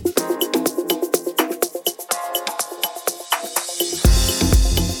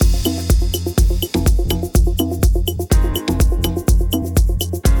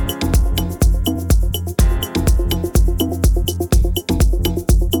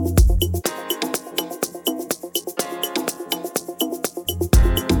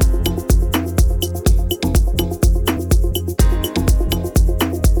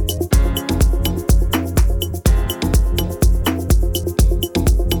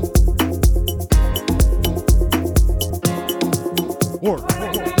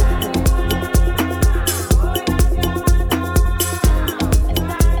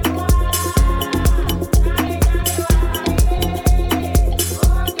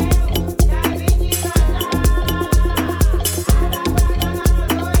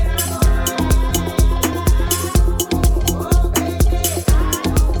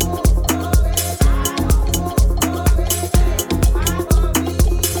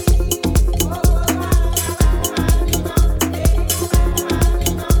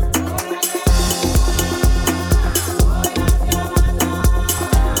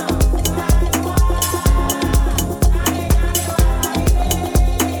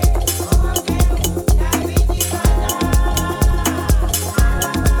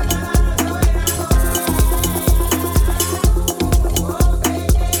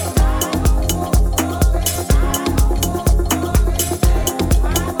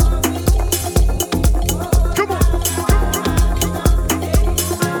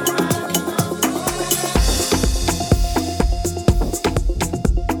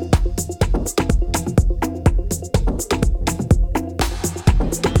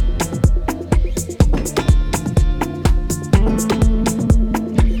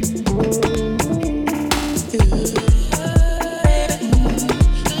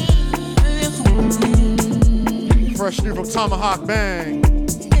 Fresh new from Tomahawk Bang.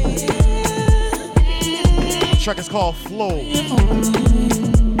 Track is called Flow.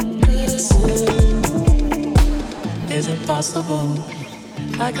 Is it possible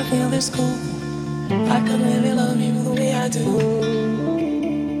I could feel this cool? I could really love you the way I do.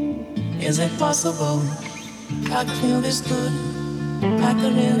 Is it possible I could feel this good? I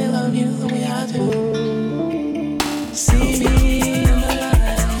could really love you the way I do. See me in the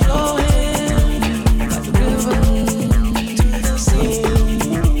light flowing like a river to the sea.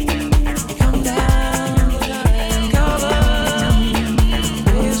 Come down the line, cover,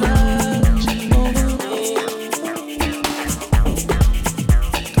 waves rush over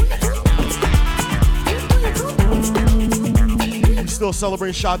We still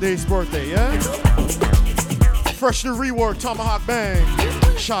celebrating Sade's birthday, yeah? Fresh new rework, Tomahawk Bang.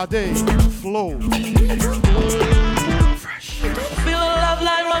 Sade, Flow. I feel a love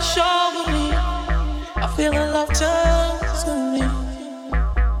like rush over me. I feel a love turns to me.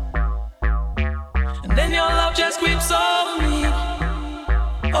 And then your love just creeps over me.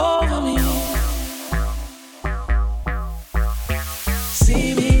 Over me.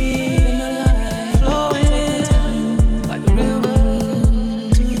 See me in the light flowing like a river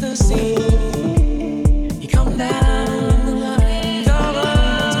to the sea. You come down the line, cover,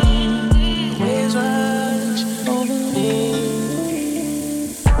 waves rush over me.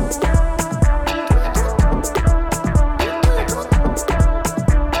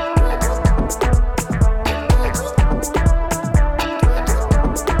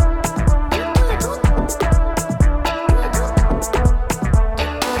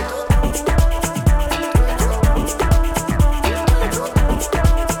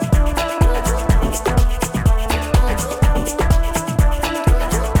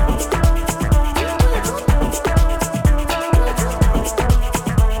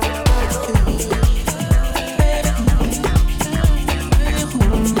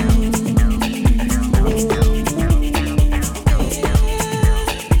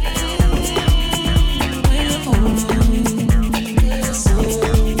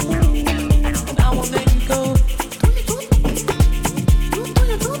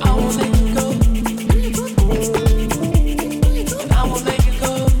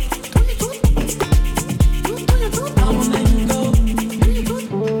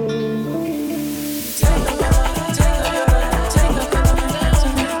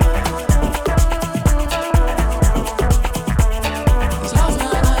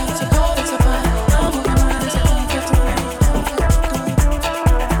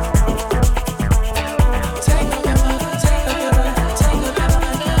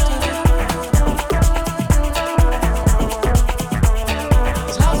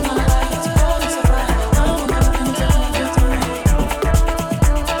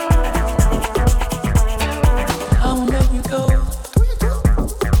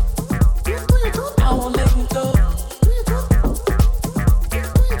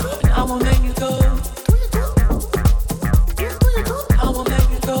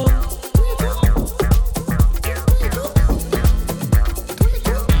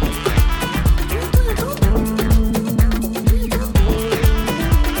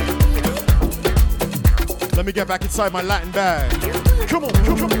 Let me get back inside my Latin bag. Come on,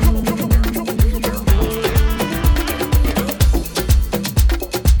 come on, come on, come on, come on, come on.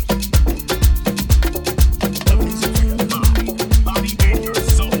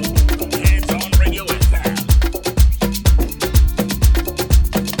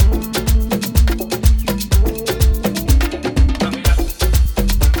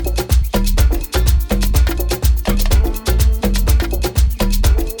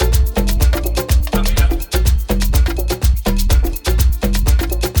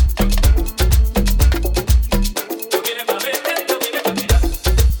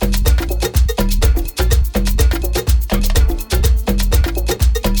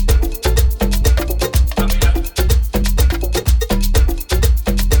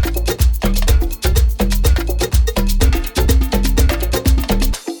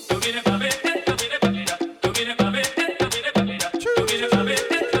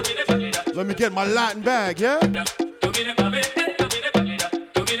 Let me get my Latin bag, yeah?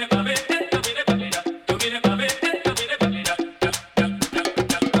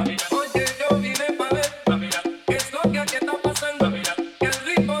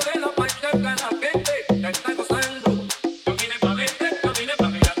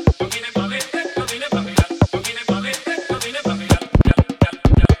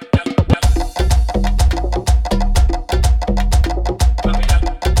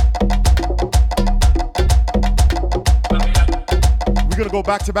 go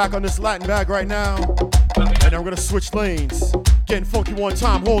back to back on this Latin bag right now. And then we're gonna switch lanes. Getting funky one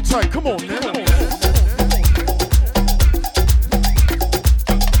time, hold tight. Come on, man. Come on.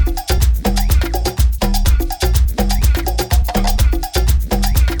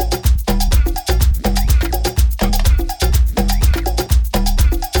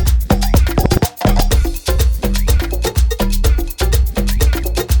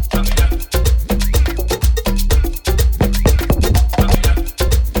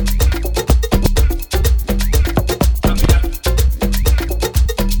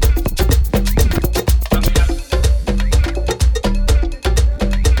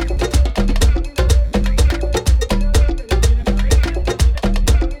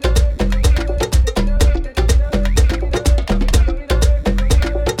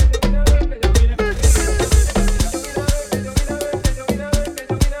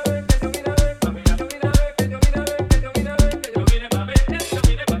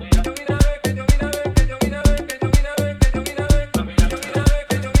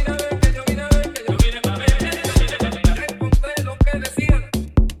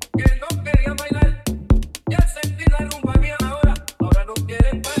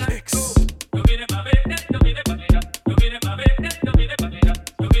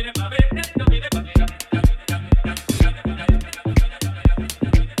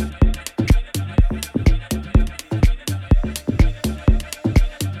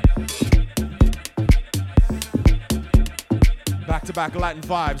 Back Latin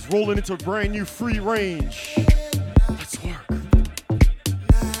vibes, rolling into brand new free range. Let's work.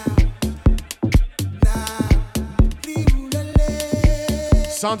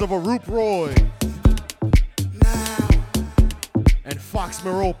 Sound of a Roop Roy and Fox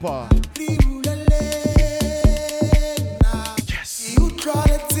Meropa. Yes.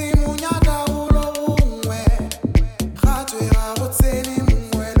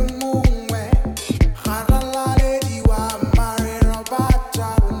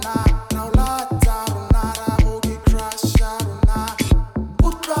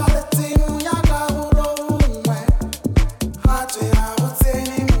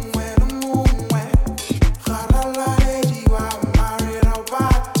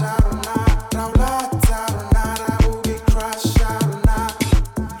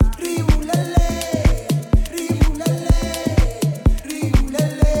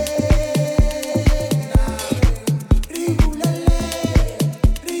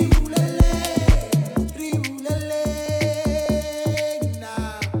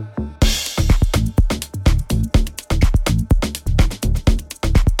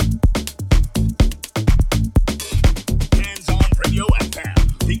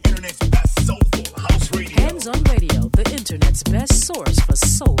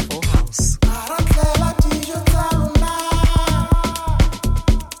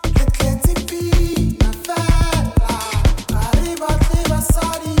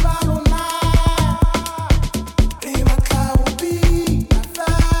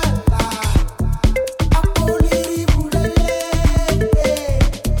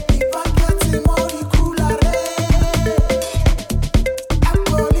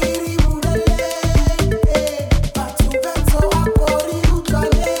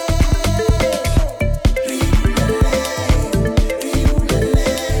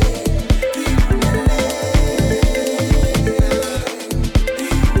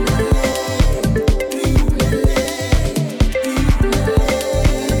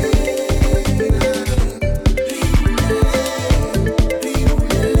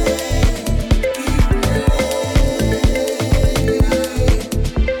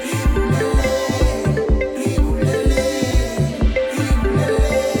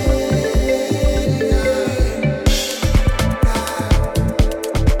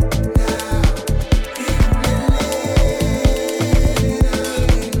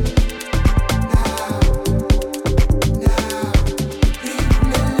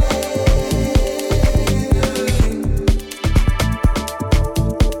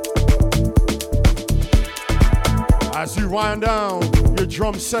 Wind down your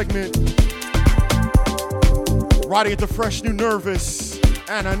drum segment. Riding into fresh new Nervous,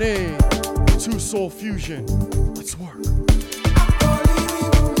 Anane, Two Soul Fusion. Let's work.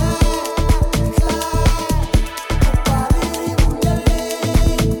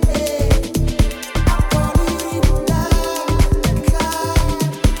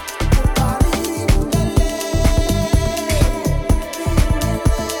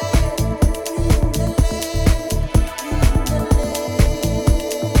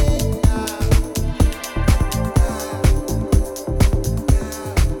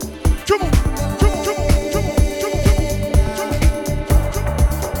 Come on.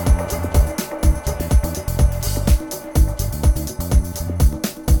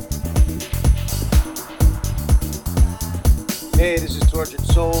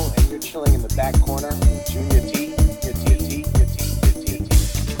 Back Corner with Junior T.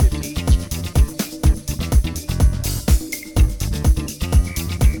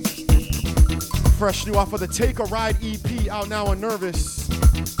 Fresh new off of the Take a Ride EP, out now on Nervous.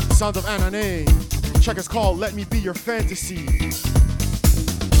 Sounds of Anane. Check is called Let Me Be Your Fantasy.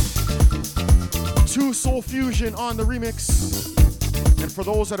 2 Soul Fusion on the remix. And for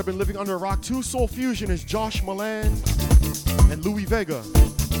those that have been living under a rock, 2 Soul Fusion is Josh Milan and Louis Vega,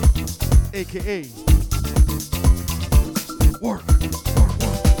 aka Work.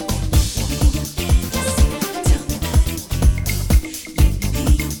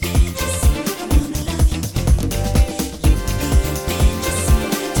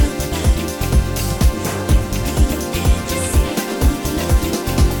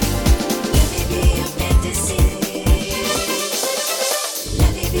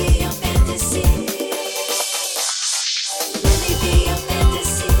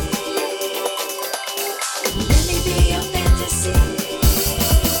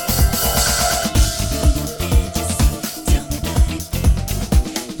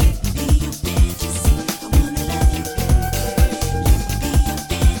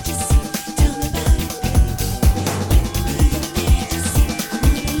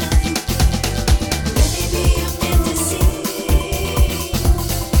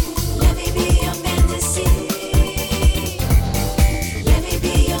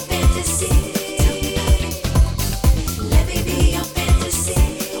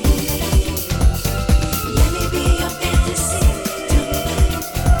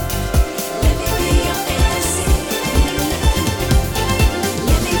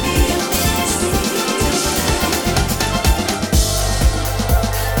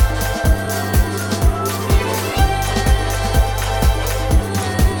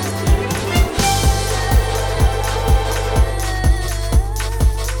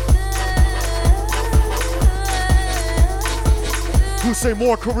 Say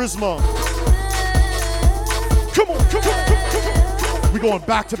more charisma. Come on, come on, come on, come on. We going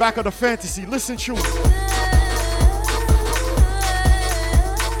back to back on the fantasy. Listen to it.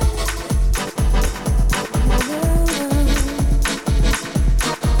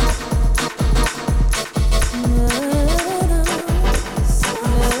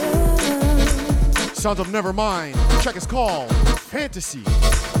 Sounds of Nevermind. Check is called Fantasy.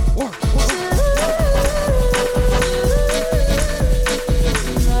 Work.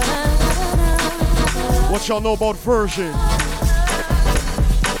 What y'all know about version?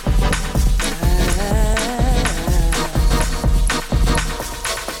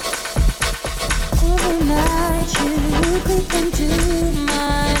 Overnight you creep into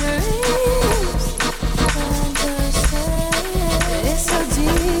my dreams. It's so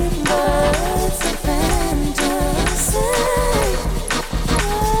deep, but it's a fantasy.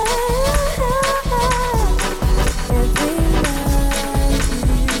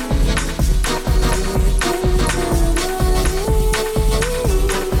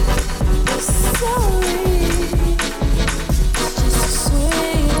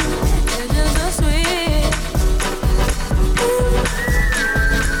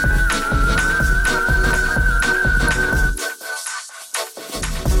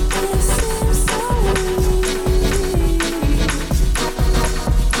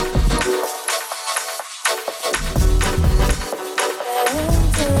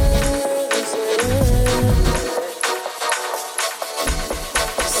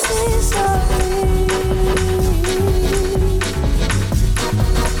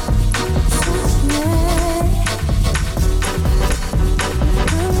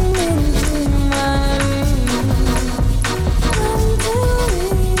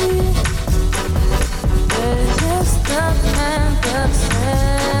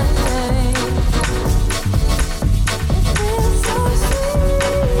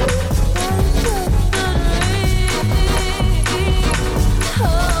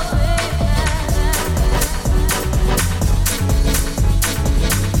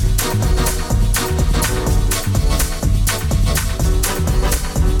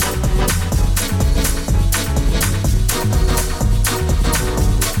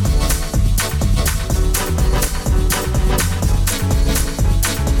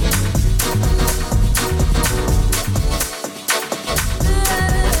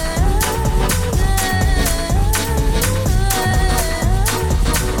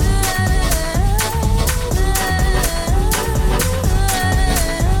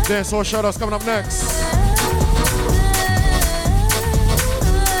 Dancehall shoutouts coming up next.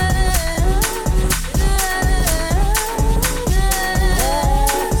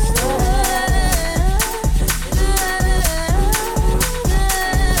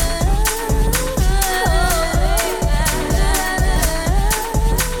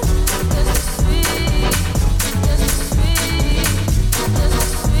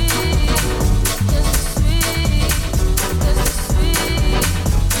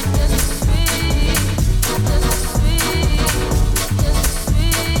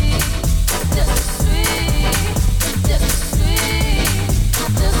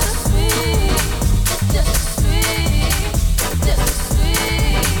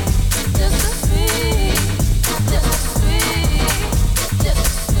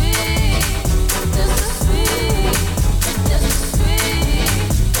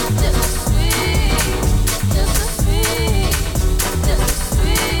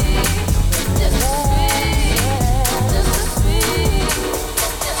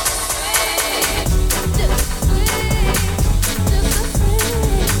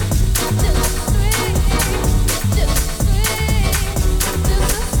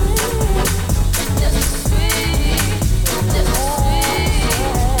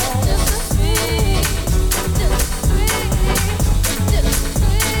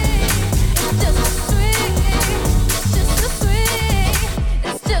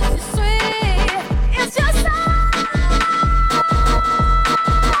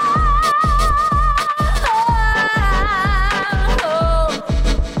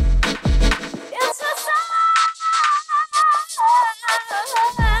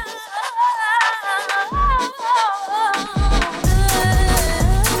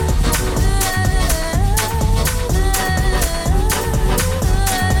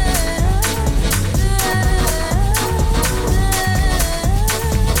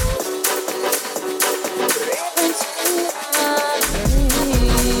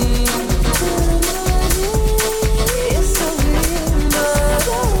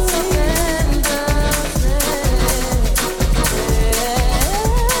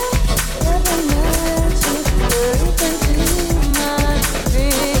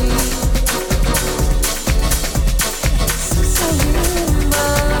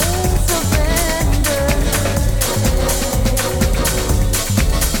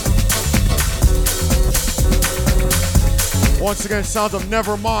 Once again, sound of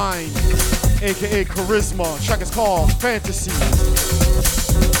Nevermind, aka Charisma. Track is called Fantasy.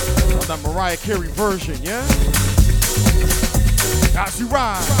 On that Mariah Carey version, yeah? As you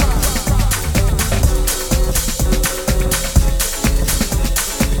ride.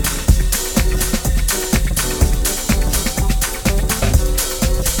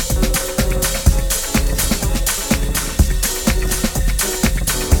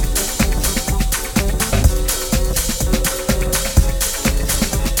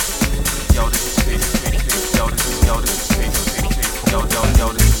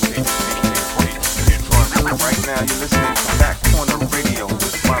 Right now, you're listening to Back Corner Radio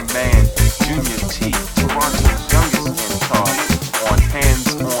with my man Junior T, Toronto's youngest in charge on Hands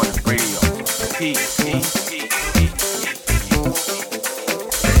On Radio. P.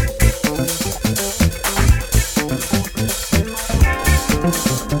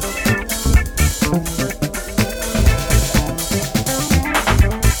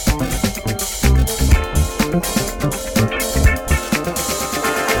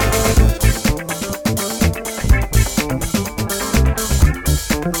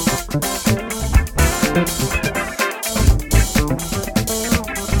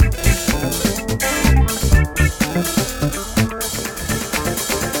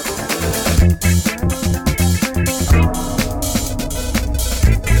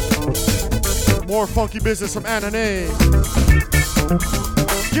 More funky business from Anane.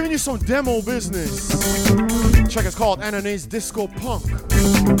 Giving you some demo business. Track is called Anane's Disco Punk.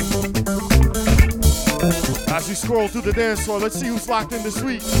 As we scroll through the dance floor, let's see who's locked in this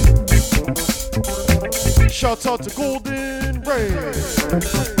week. Shout out to Golden Ray.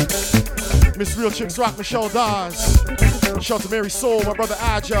 Miss Real Chicks Rock, Michelle Dawes. Shout out to Mary Soul, my brother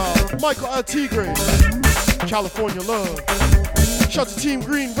Agile. Michael El Tigre. California Love. Shout out to Team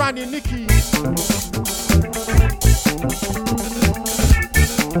Green, Ronnie and Nikki.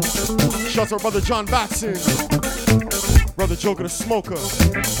 Shout out to our brother John Batson. Brother Joker the Smoker.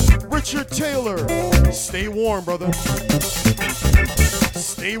 Richard Taylor. Stay warm, brother.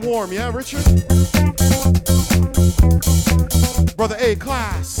 Stay warm, yeah, Richard? Brother A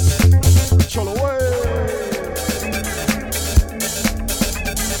Class. Cholo away.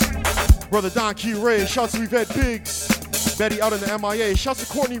 Brother Don Key Ray. Shout out to Yvette Biggs. Betty out in the MIA. Shout out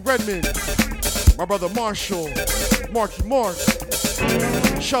to Courtney Redmond. My brother Marshall. Marky Mark.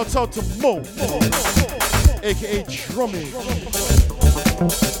 Shout out to Mo. AKA Drummage.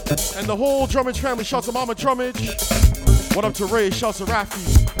 And the whole Drummage family. Shout out to Mama Drummage. What up to Ray? Shout out to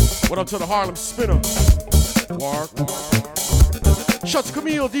Rafi. What up to the Harlem Spinner? Wark. Shout out to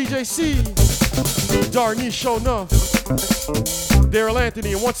Camille, DJ C. Darnish Shona. Daryl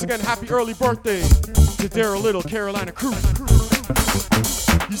Anthony. And once again, happy early birthday to Daryl Little, Carolina Crew.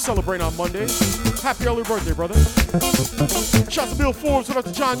 You celebrate on Monday. Happy early birthday, brother. Shout out to Bill Forbes. What up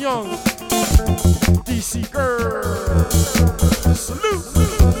to John Young? DC Girl. Salute.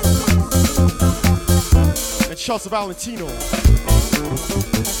 And shout out to Valentino.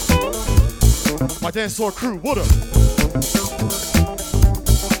 My dance floor crew. What up?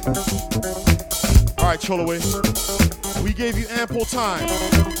 All right, Choloway. We gave you ample time.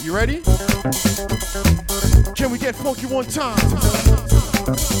 You ready? Can we get funky one time?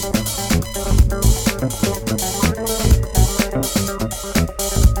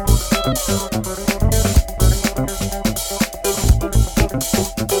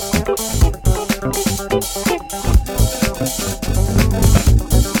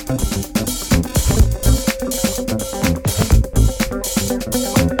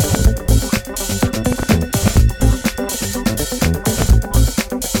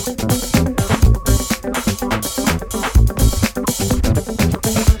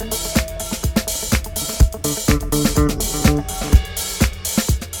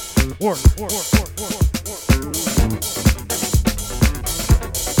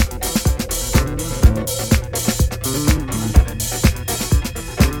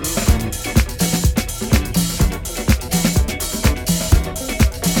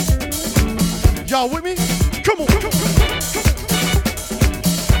 Y'all with me? Come on.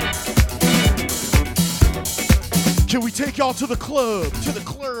 Can we take y'all to the club? To the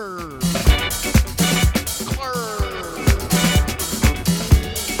club.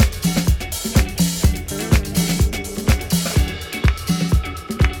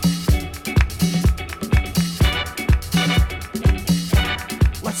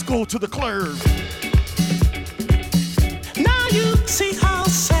 Let's go to the club. Now you see how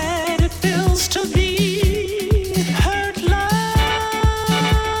sad it feels to be hurt, love.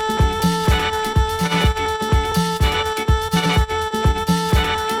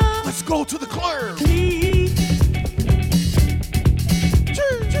 Let's go to the club.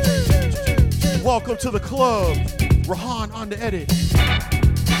 welcome to the club. Rahan on the edit.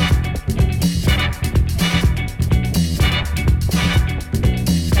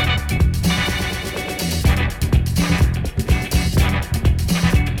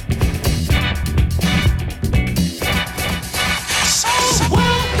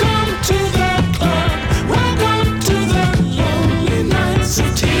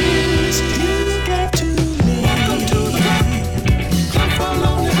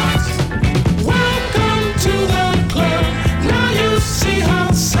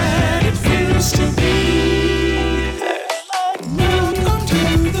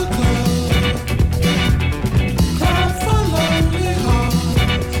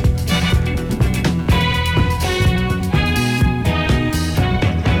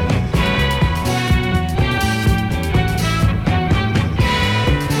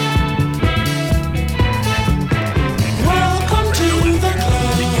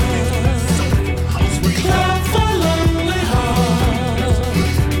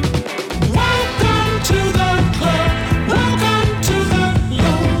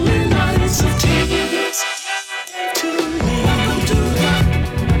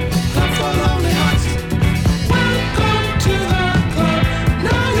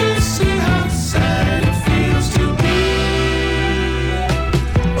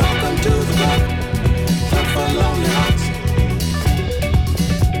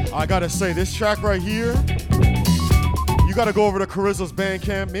 Gotta say, this track right here, you gotta go over to Charisma's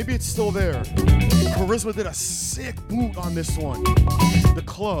Bandcamp. Maybe it's still there. Charisma did a sick boot on this one. The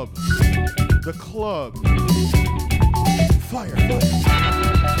club. The club. Fire.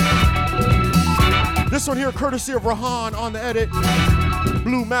 This one here, courtesy of Rahan on the edit.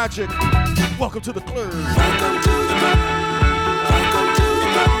 Blue Magic. Welcome to the club. Welcome to the club. Welcome to the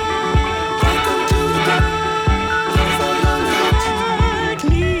club. Welcome to the club.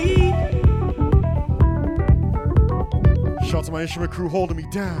 Shout out to my instrument crew holding me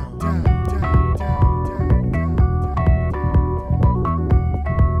down.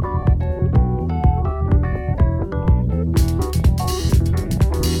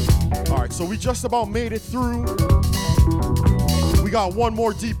 Alright, so we just about made it through. We got one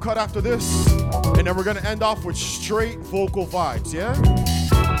more deep cut after this, and then we're gonna end off with straight vocal vibes, yeah?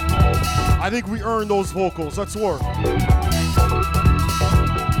 I think we earned those vocals. Let's work.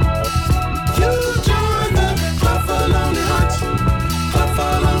 Clap for lonely hearts, clap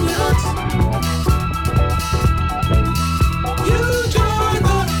for lonely hearts. You join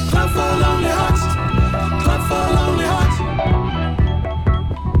the clap for lonely hearts, clap for lonely hearts.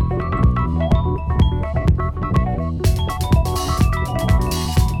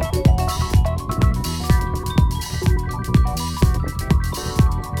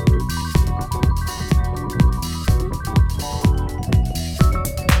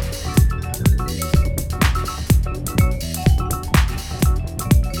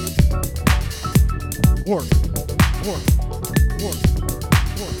 Work.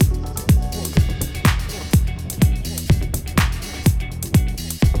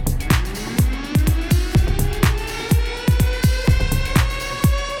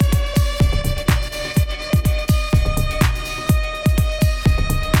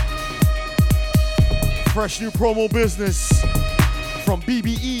 Fresh new promo business from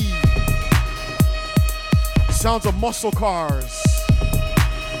BBE. Sounds of muscle cars.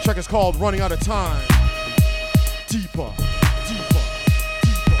 Track is called Running Out of Time. Deeper.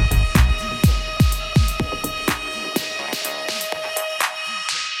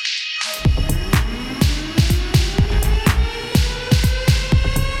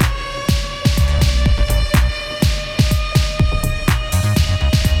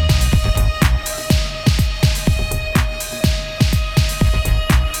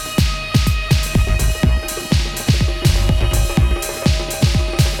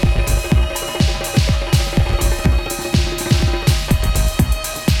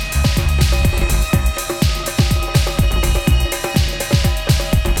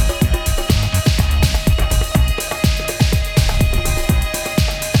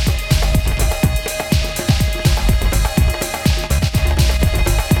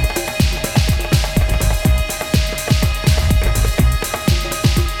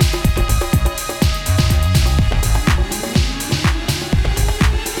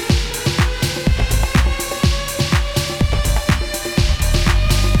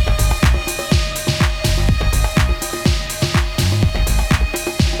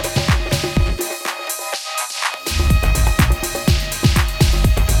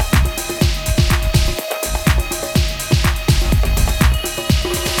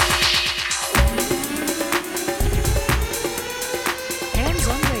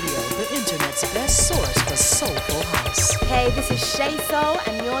 source for soulful house. Hey, this is Shay Soul,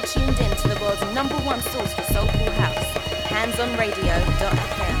 and you're tuned in to the world's #1 source for soulful house.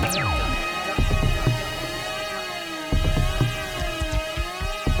 handsonradio.fm.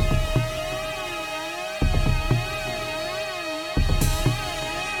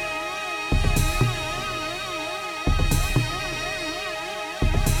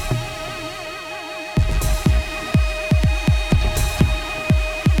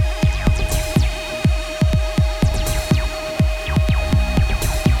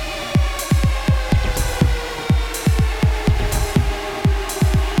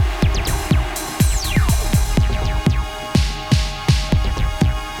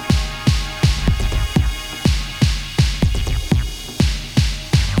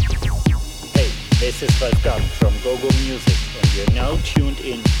 This is Wolfgang from GoGo Music, and you're now tuned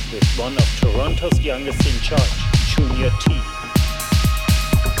in with one of Toronto's youngest in charge, Junior T.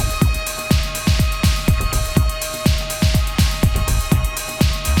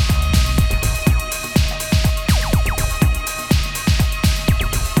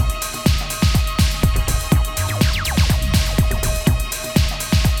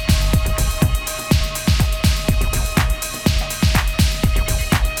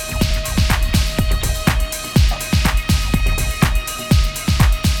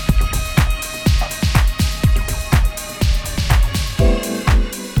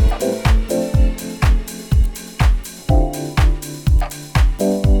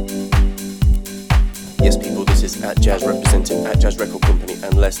 Jazz representing at Jazz Record Company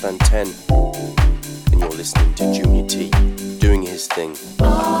and Less Than 10. And you're listening to Junior T doing his thing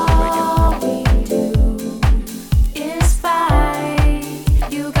on the radio.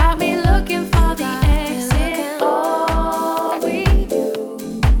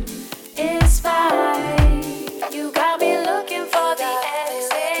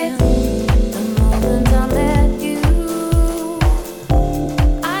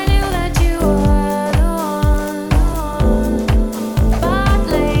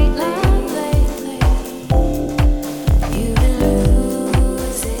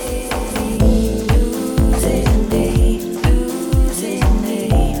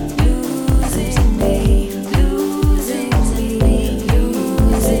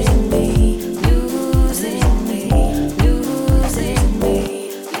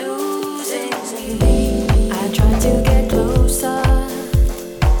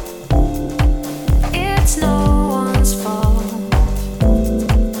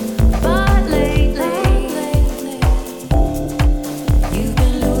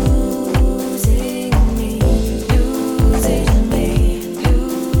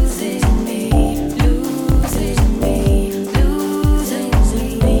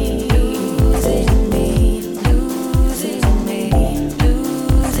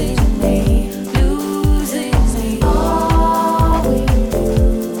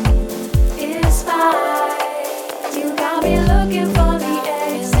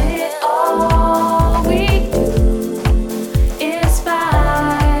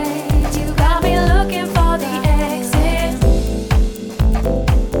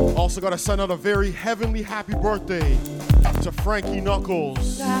 Gotta send out a very heavenly happy birthday to Frankie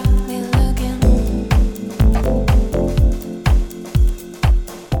Knuckles.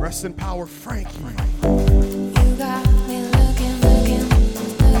 Rest in power, Frankie.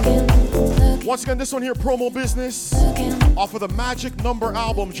 Once again, this one here, Promo Business, off of the Magic Number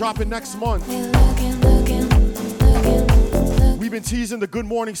album, dropping next month. We've been teasing the Good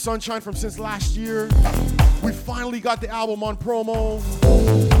Morning Sunshine from since last year. We finally got the album on promo.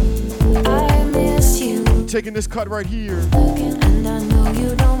 I miss you. Taking this cut right here. And I know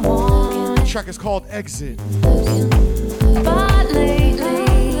you don't want. The track is called Exit. But lately,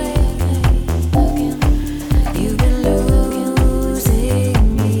 you've been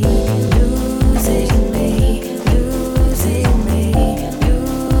losing me, losing me, losing me, losing me,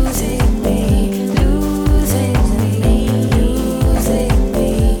 losing me, losing me, losing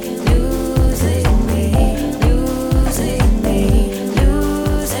me, losing me,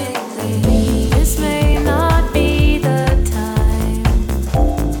 losing me. This may not be the time,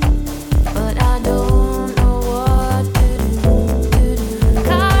 but I don't know what to do.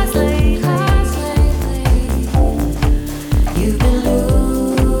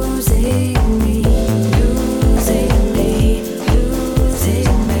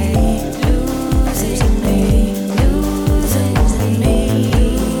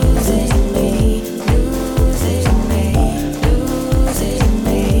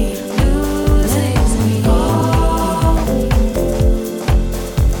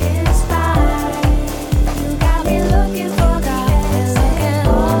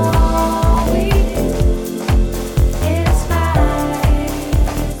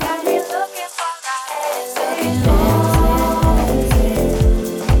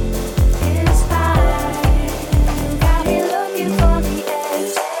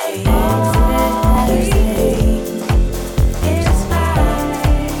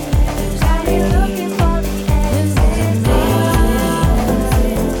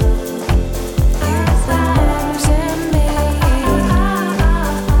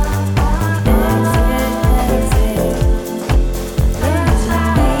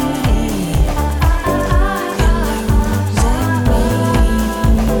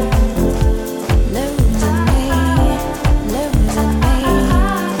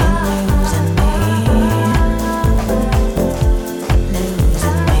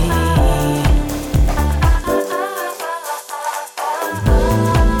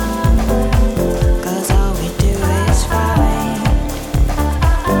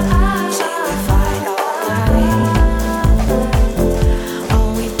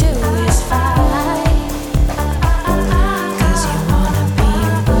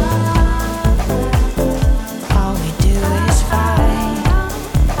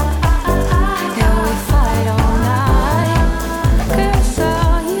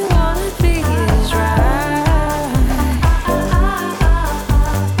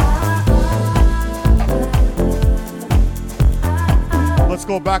 Let's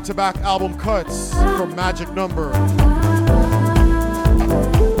go back-to-back album cuts from Magic Number.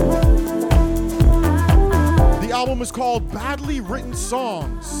 The album is called Badly Written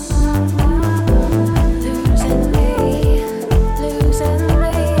Songs.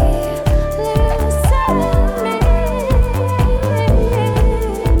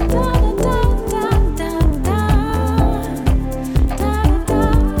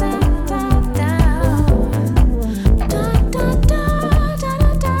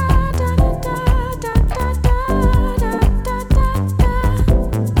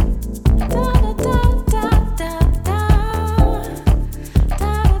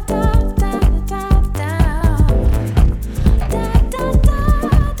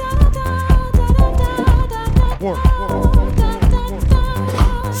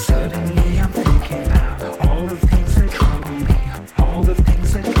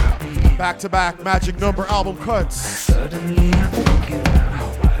 Back-to-back Magic Number album cuts. Suddenly I'm thinking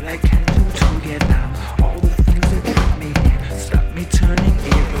about what I can do to get out. All the things that got me in, stop me turning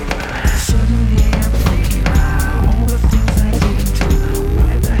it around. Suddenly I'm thinking about all the things I didn't do.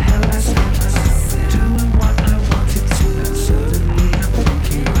 Why the hell I spent myself doing what I wanted to. Suddenly I'm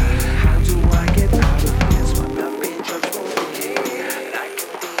thinking about how do I get out of this when I've been judged for being. And I can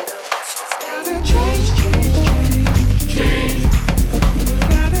be the best. Gotta change, change, change, change.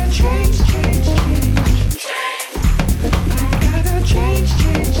 Gotta change, change, change, change. I gotta change,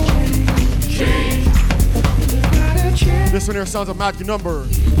 change, change, change. Gotta change. This one here sounds a Magic Number.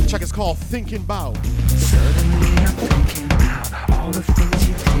 Check, it's called Thinking Bout. Suddenly I'm thinking about all the things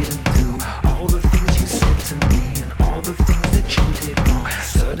you didn't do, all the things you said to me, and all the things that you did wrong.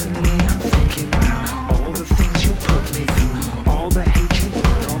 Suddenly I'm thinking about all the things you put me through, all the hate you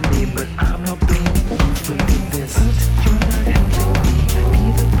put on me, but I'm not blaming you for this. You're not helping me be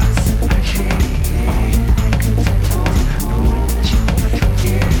the person I changed. All that I could tell the way that you were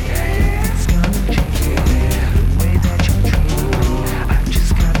treating me, it's gonna change the way that you're treating me. I've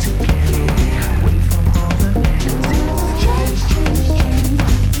just got to get away from all the negatives. Change, change, change,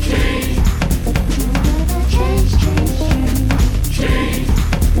 change. Change, change, change, change.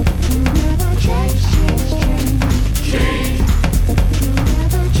 Change, change, change, change.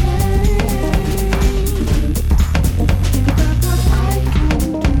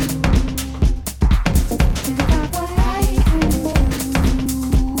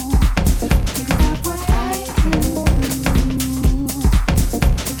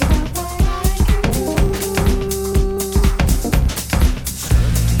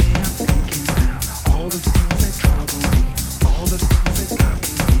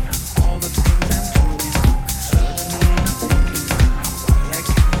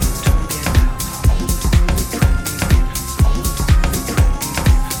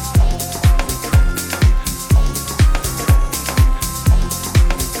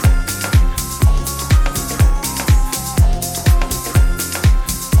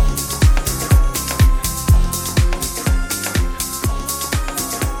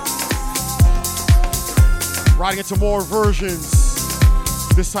 Riding into more versions.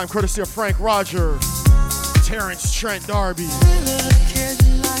 This time courtesy of Frank Roger, Terrence Trent D'Arby.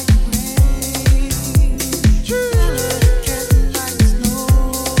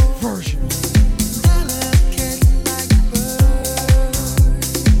 Version.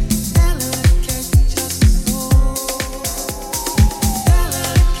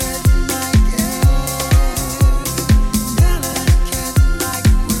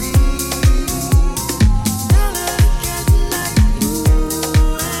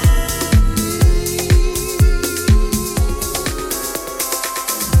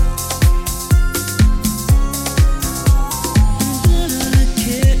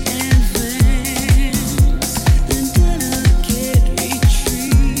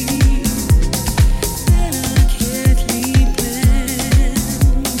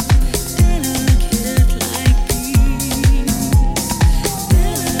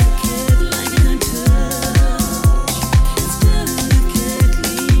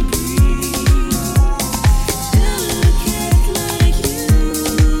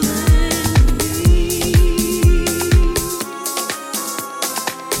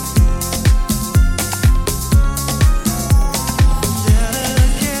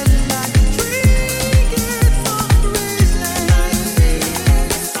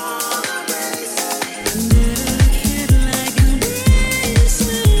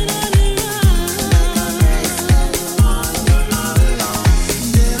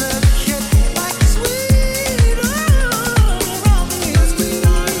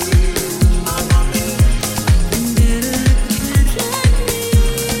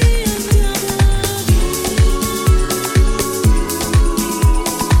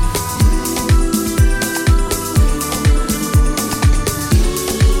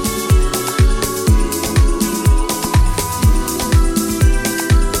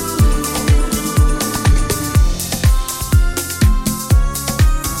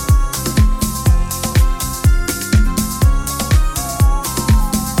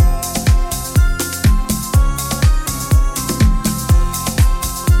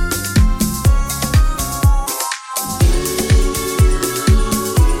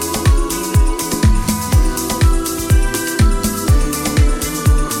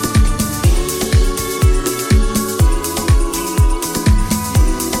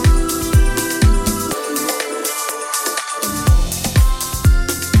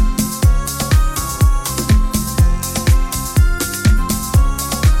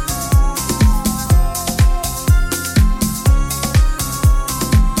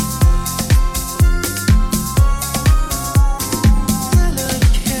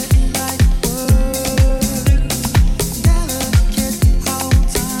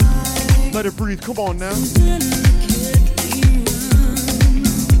 let it breathe. Come on now.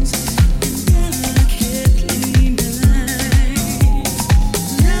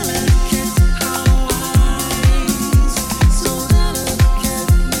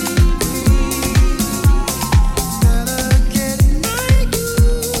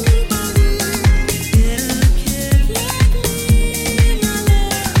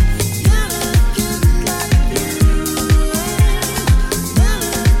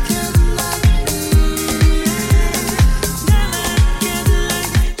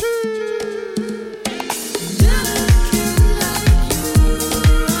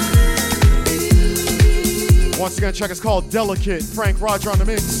 Once again, check, it's called Delicate. Frank Roger on the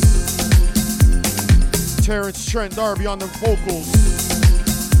mix. Terrence Trent D'Arby on the vocals.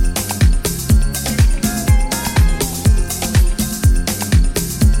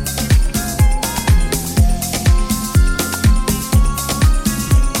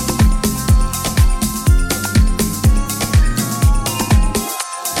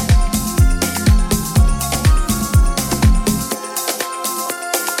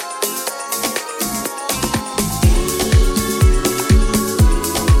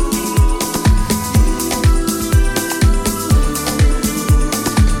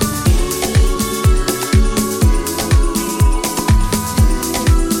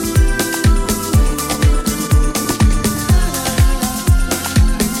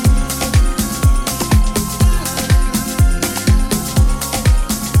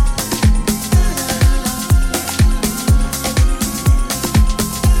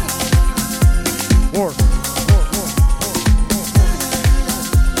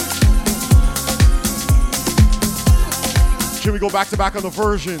 Can we go back to back on the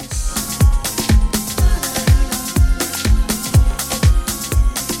versions?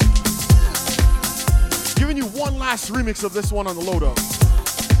 Giving you one last remix of this one on the load up.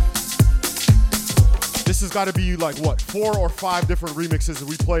 This has got to be like what, 4 or 5 different remixes that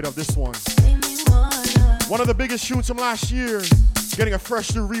we played of this one. One of the biggest tunes from last year, getting a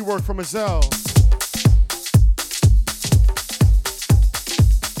fresh new rework from Azelle.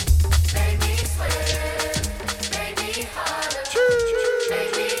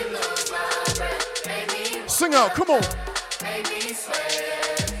 Sing out, come on.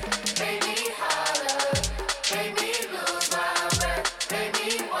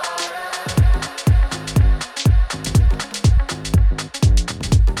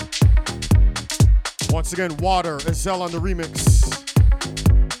 Once again, Water, Azelle on the remix.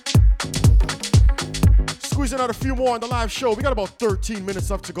 Squeezing out a few more on the live show. We got about 13 minutes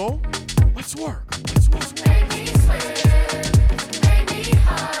left to go. Let's work. Let's work. Baby,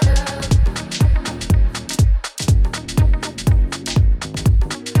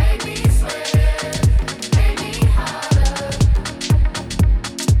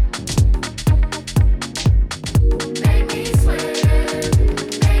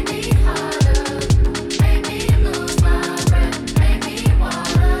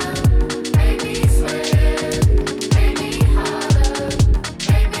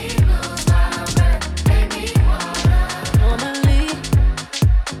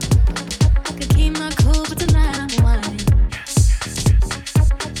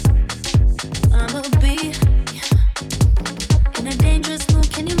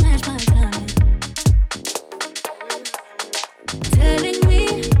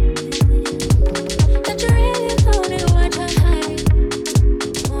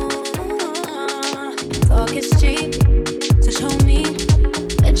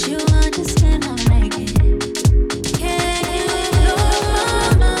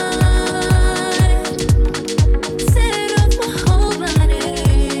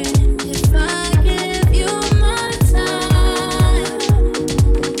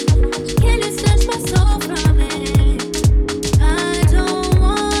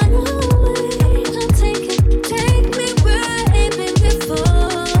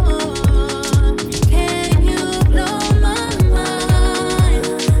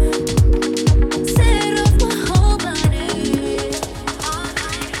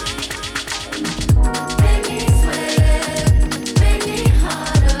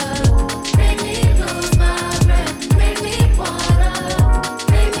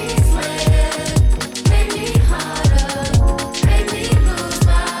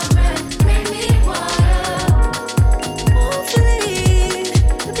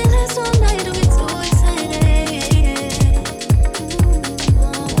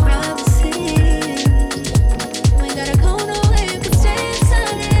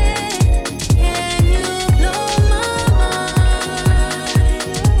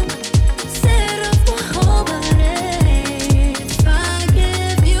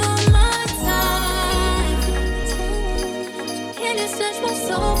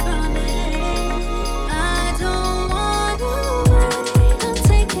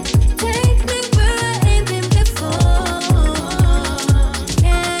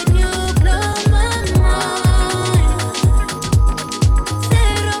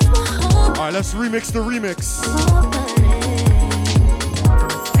 remix the remix.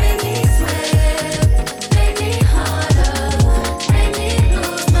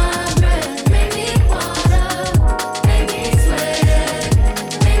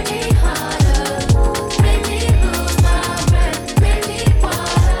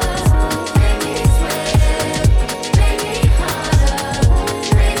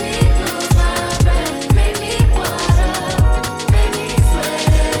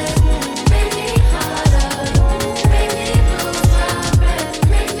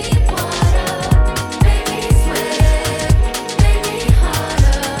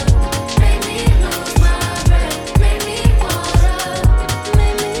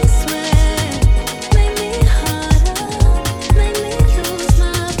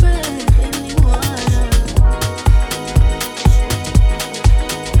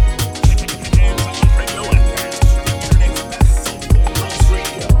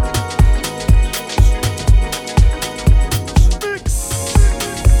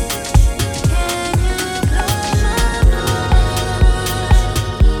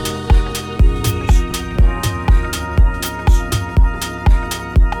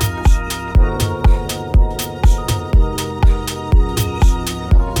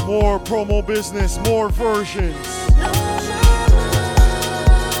 More promo business, more versions.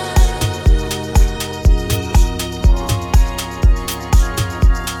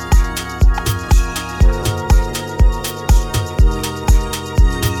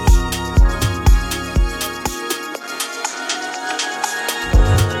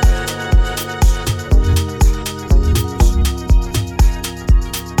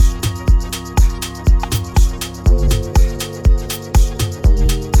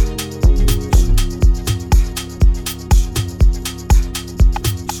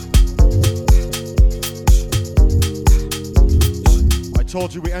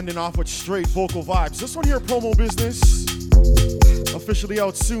 Told you we ending off with straight vocal vibes. This one here, promo business, officially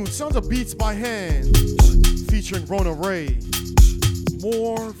out soon. Sounds of Beats by Hand, featuring Rona Ray.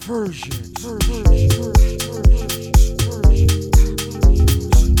 More version.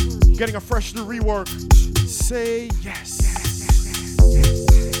 Getting a fresh new rework. Say yes.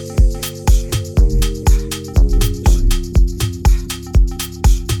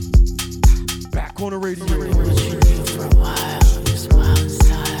 Back on the radio.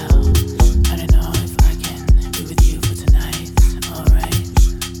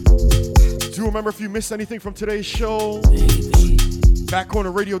 Do remember, if you missed anything from today's show,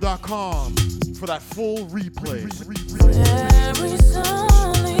 backcornerradio.com for that full replay. There is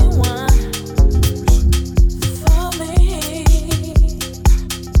only one for me.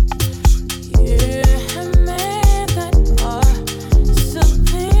 You have made that possibility.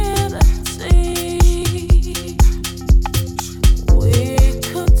 We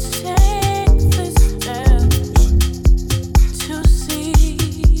could take this step to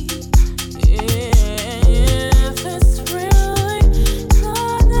see if it's really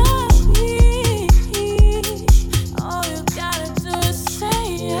gonna be. All you gotta do is say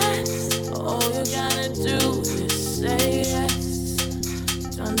yes. All you gotta do is say yes.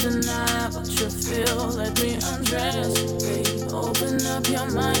 Don't deny what you feel. Let me undress, babe. Open up your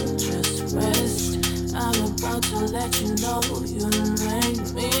mind, just rest. I'm about to let you know you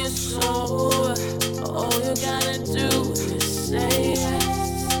make me so. All you gotta do is say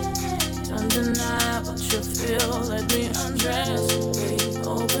yes. Don't deny what you feel. Let me undress, babe.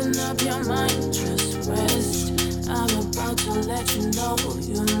 Open up your mind, just rest. I'm about to let you know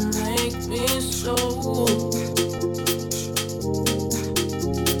you make me so.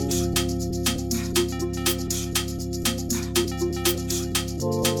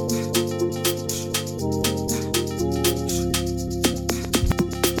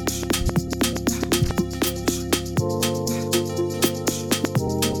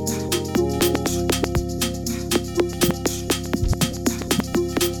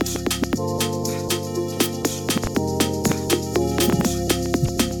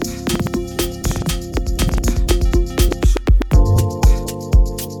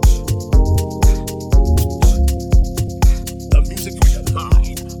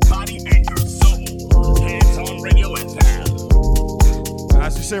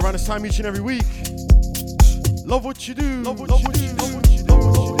 Around this time each and every week. Love what you do. Love what you do. Love what you do.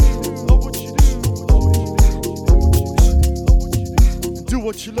 Love what you do. Do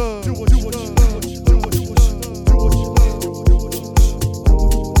what you love. Do what you love. Do what you love.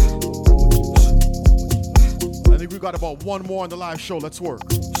 I think we got about one more on the live show. Let's work.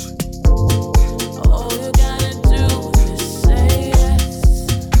 All you gotta do is say yes.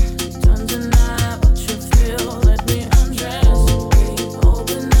 Don't deny what you feel. Let me undress.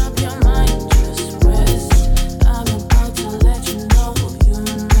 Open up your mind, just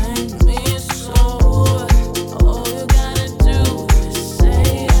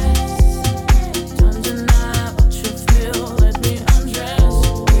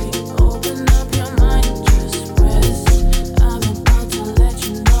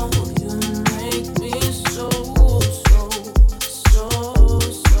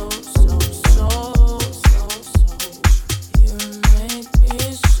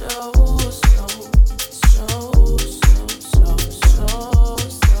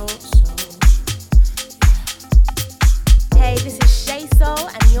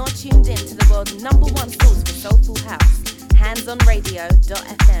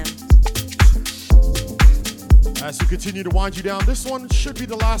unionT.fm. As we continue to wind you down, this one should be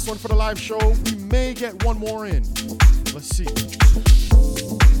the last one for the live show. We may get one more in. Let's see.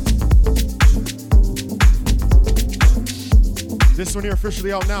 This one here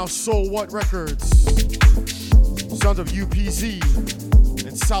officially out now, So What Records. Sounds of UPZ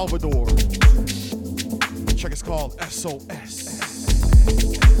and Salvador. The track is called SOS.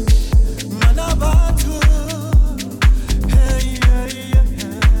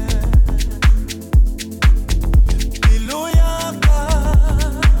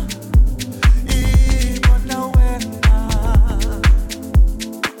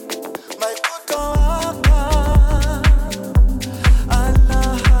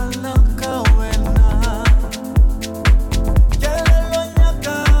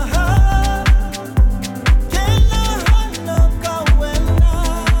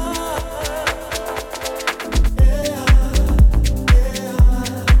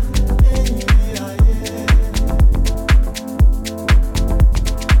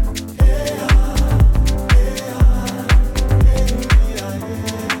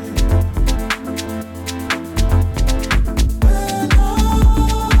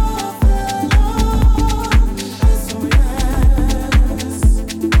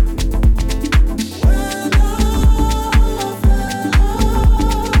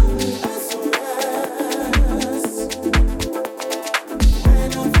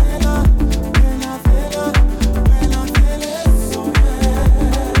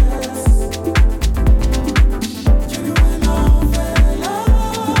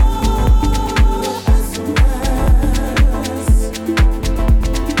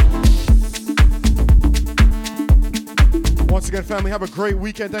 Family, have a great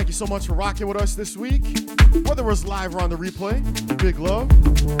weekend. Thank you so much for rocking with us this week. Whether it was live or on the replay, big love.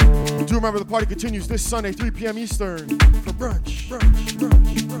 Do remember the party continues this Sunday, 3 p.m. Eastern for brunch.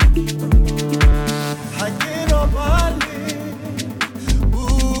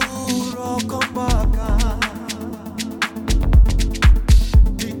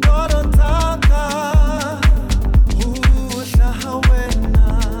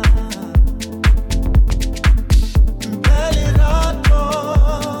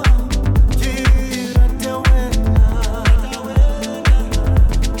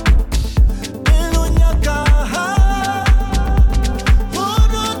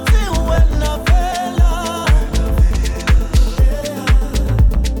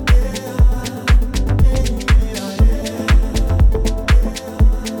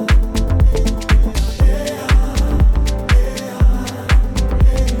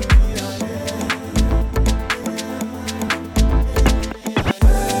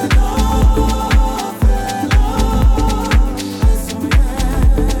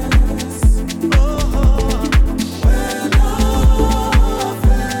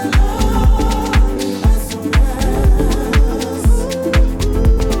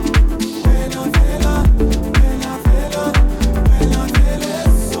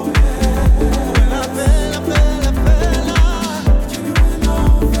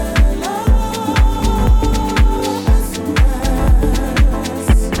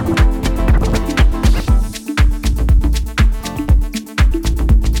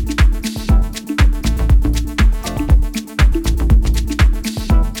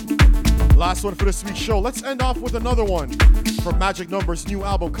 One for this week's show. Let's end off with another one from Magic Numbers' new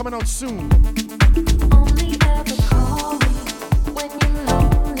album coming out soon. Only ever call me when you're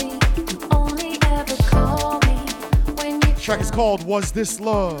lonely. You only ever call me when you. The track is called Was This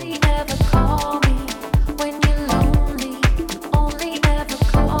Love? Only ever call me when you're lonely. You only ever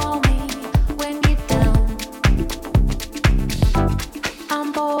call me when you're down.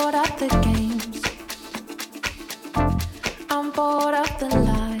 I'm bored of the games. I'm bored of the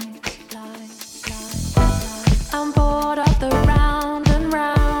lies. I'm bored of the round and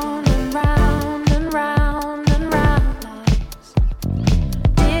round and round and round and round lies.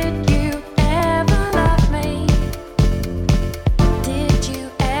 Did you ever love me? Did you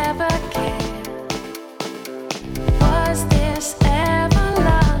ever care? Was this ever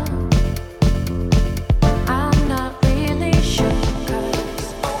love? I'm not really sure,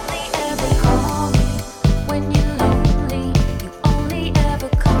 'cause only ever call me when you're lonely. You only ever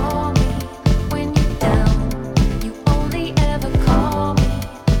call me when you're down.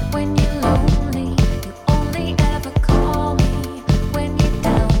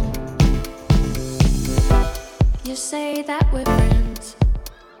 You say that we're friends.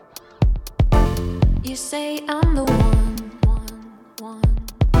 You say I'm the one.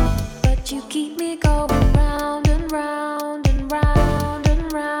 But you keep me going round and round and round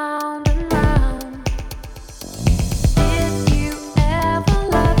and round and round. Did you ever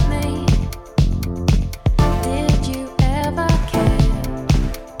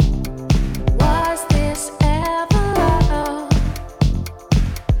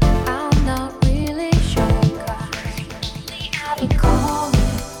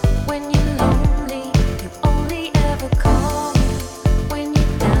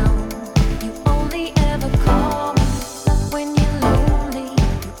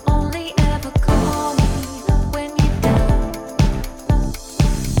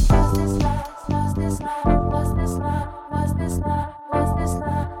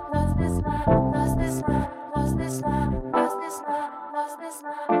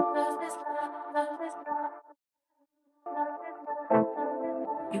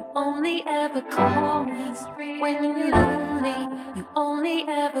When you're lonely, you only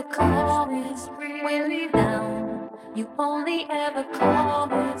ever call me. When you're down, you only ever call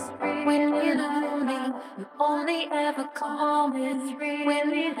me. When you're lonely, you only ever call me.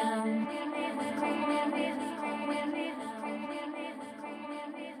 When you're down.